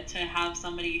idea to have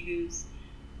somebody who's,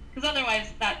 because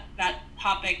otherwise that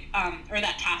topic or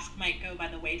that task might go by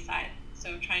the wayside.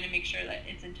 So trying to make sure that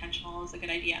it's intentional is a good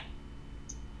idea.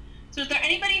 So is there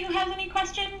anybody who has any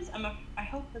questions? I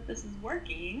hope that this is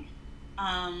working.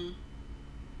 I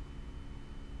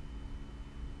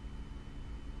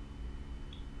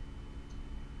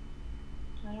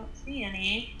don't see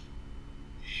any.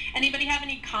 Anybody have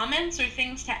any comments or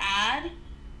things to add?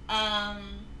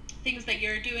 Things that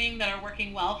you're doing that are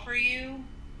working well for you,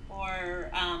 or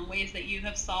ways that you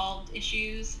have solved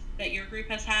issues that your group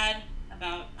has had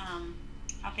about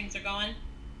how things are going?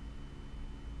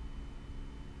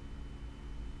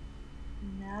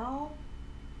 No?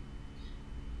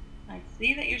 I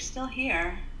see that you're still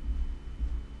here.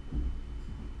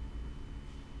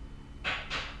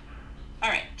 All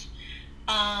right.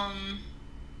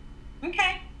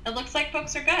 Okay, it looks like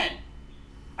folks are good.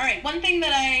 All right, one thing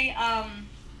that I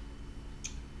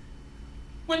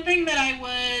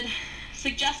would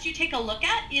suggest you take a look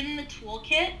at in the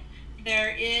toolkit,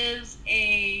 there is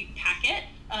a packet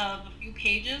of a few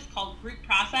pages called Group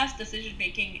Process, Decision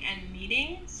Making, and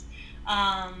Meetings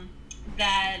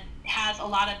that has a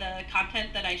lot of the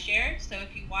content that I shared. So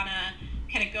if you want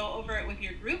to kind of go over it with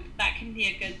your group, that can be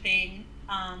a good thing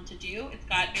to do. It's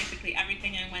got basically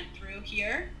everything I went through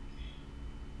here.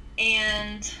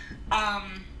 And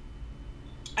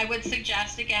I would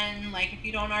suggest, again, like if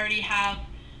you don't already have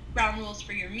ground rules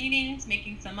for your meetings,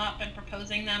 making some up and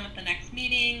proposing them at the next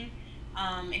meeting.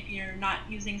 If you're not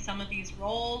using some of these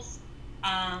roles,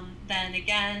 then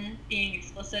again, being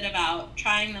explicit about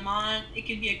trying them on, it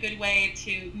can be a good way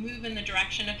to move in the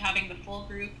direction of having the full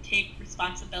group take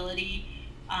responsibility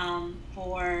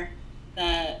for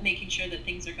the making sure that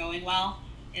things are going well,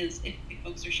 is if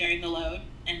folks are sharing the load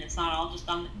and it's not all just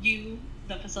on you,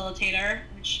 the facilitator,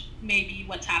 which may be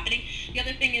what's happening. The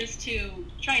other thing is to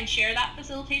try and share that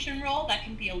facilitation role. That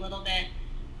can be a little bit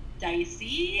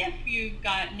dicey if you've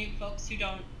got new folks who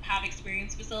don't have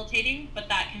experience facilitating, but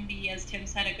that can be, as Tim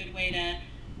said, a good way to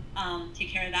take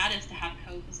care of that is to have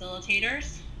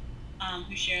co-facilitators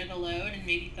who share the load, and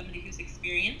maybe somebody who's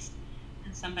experienced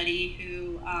and somebody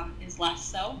who is less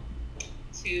so,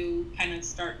 to kind of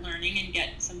start learning and get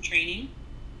some training.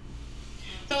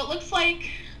 So it looks like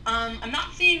I'm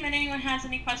not seeing that anyone has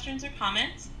any questions or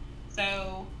comments.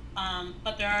 So,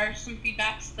 but there are some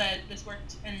feedbacks that this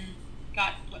worked and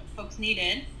got what folks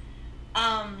needed.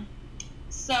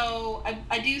 So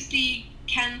I do see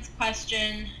Ken's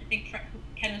question. I think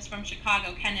Ken is from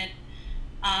Chicago, Kenneth.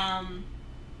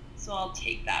 So I'll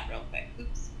take that real quick.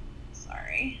 Oops,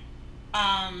 sorry.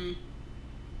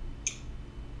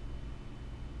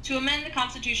 To amend the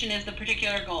Constitution is the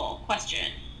particular goal?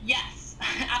 Question. Yes,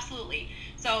 absolutely.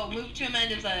 So Move to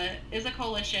Amend is a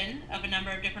coalition of a number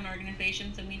of different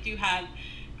organizations, and we do have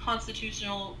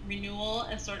constitutional renewal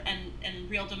and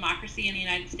real democracy in the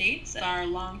United States as our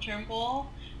long-term goal.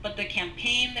 But the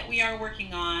campaign that we are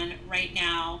working on right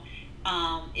now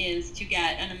is to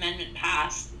get an amendment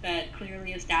passed that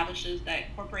clearly establishes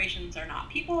that corporations are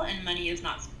not people and money is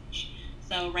not speech.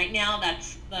 So right now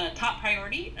that's the top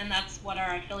priority, and that's what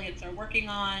our affiliates are working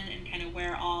on and kind of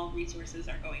where all resources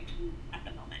are going to at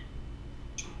the moment.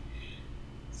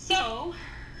 So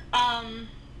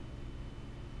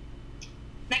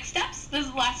next steps, this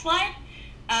is the last slide.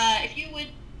 If you would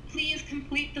please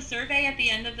complete the survey at the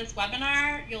end of this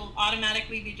webinar, you'll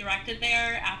automatically be directed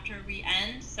there after we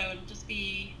end. So it'll just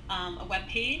be a web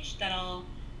page that'll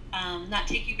not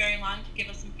take you very long to give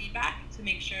us some feedback to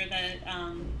make sure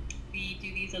that we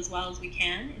do these as well as we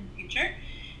can in the future.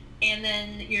 And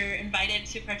then you're invited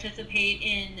to participate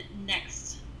in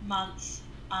next month's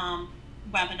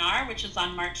webinar, which is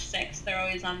on March 6th. They're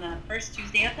always on the first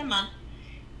Tuesday of the month.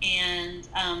 And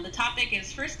the topic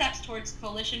is First Steps Towards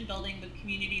Coalition Building with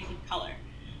Communities of Color.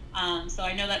 So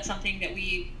I know that's something that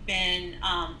we've been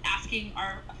asking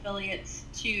our affiliates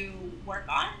to work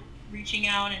on, reaching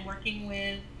out and working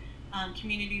with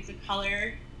communities of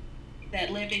color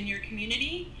that live in your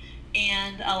community.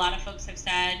 And a lot of folks have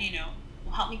said, you know,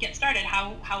 well, help me get started.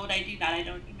 How would I do that? I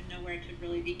don't even know where to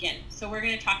really begin. So we're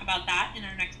going to talk about that in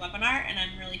our next webinar, and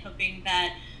I'm really hoping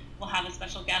that we'll have a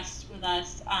special guest with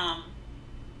us,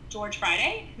 George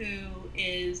Friday, who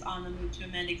is on the Move to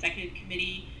Amend Executive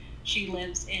Committee. She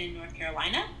lives in North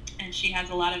Carolina, and she has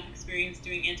a lot of experience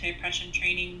doing anti-oppression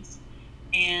trainings,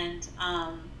 and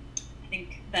I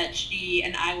think that she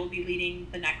and I will be leading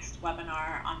the next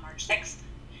webinar on March 6th.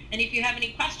 And if you have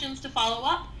any questions to follow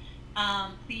up,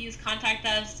 please contact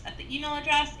us at the email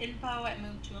address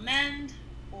info@movetoamend,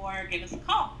 or give us a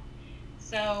call.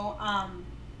 So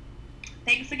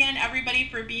thanks again, everybody,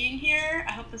 for being here.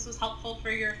 I hope this was helpful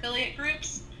for your affiliate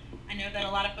groups. I know that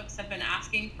a lot of folks have been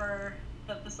asking for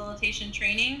the facilitation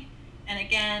training. And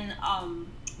again,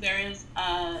 there is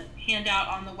a handout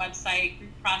on the website,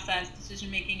 group process,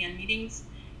 decision-making, and meetings,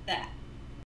 that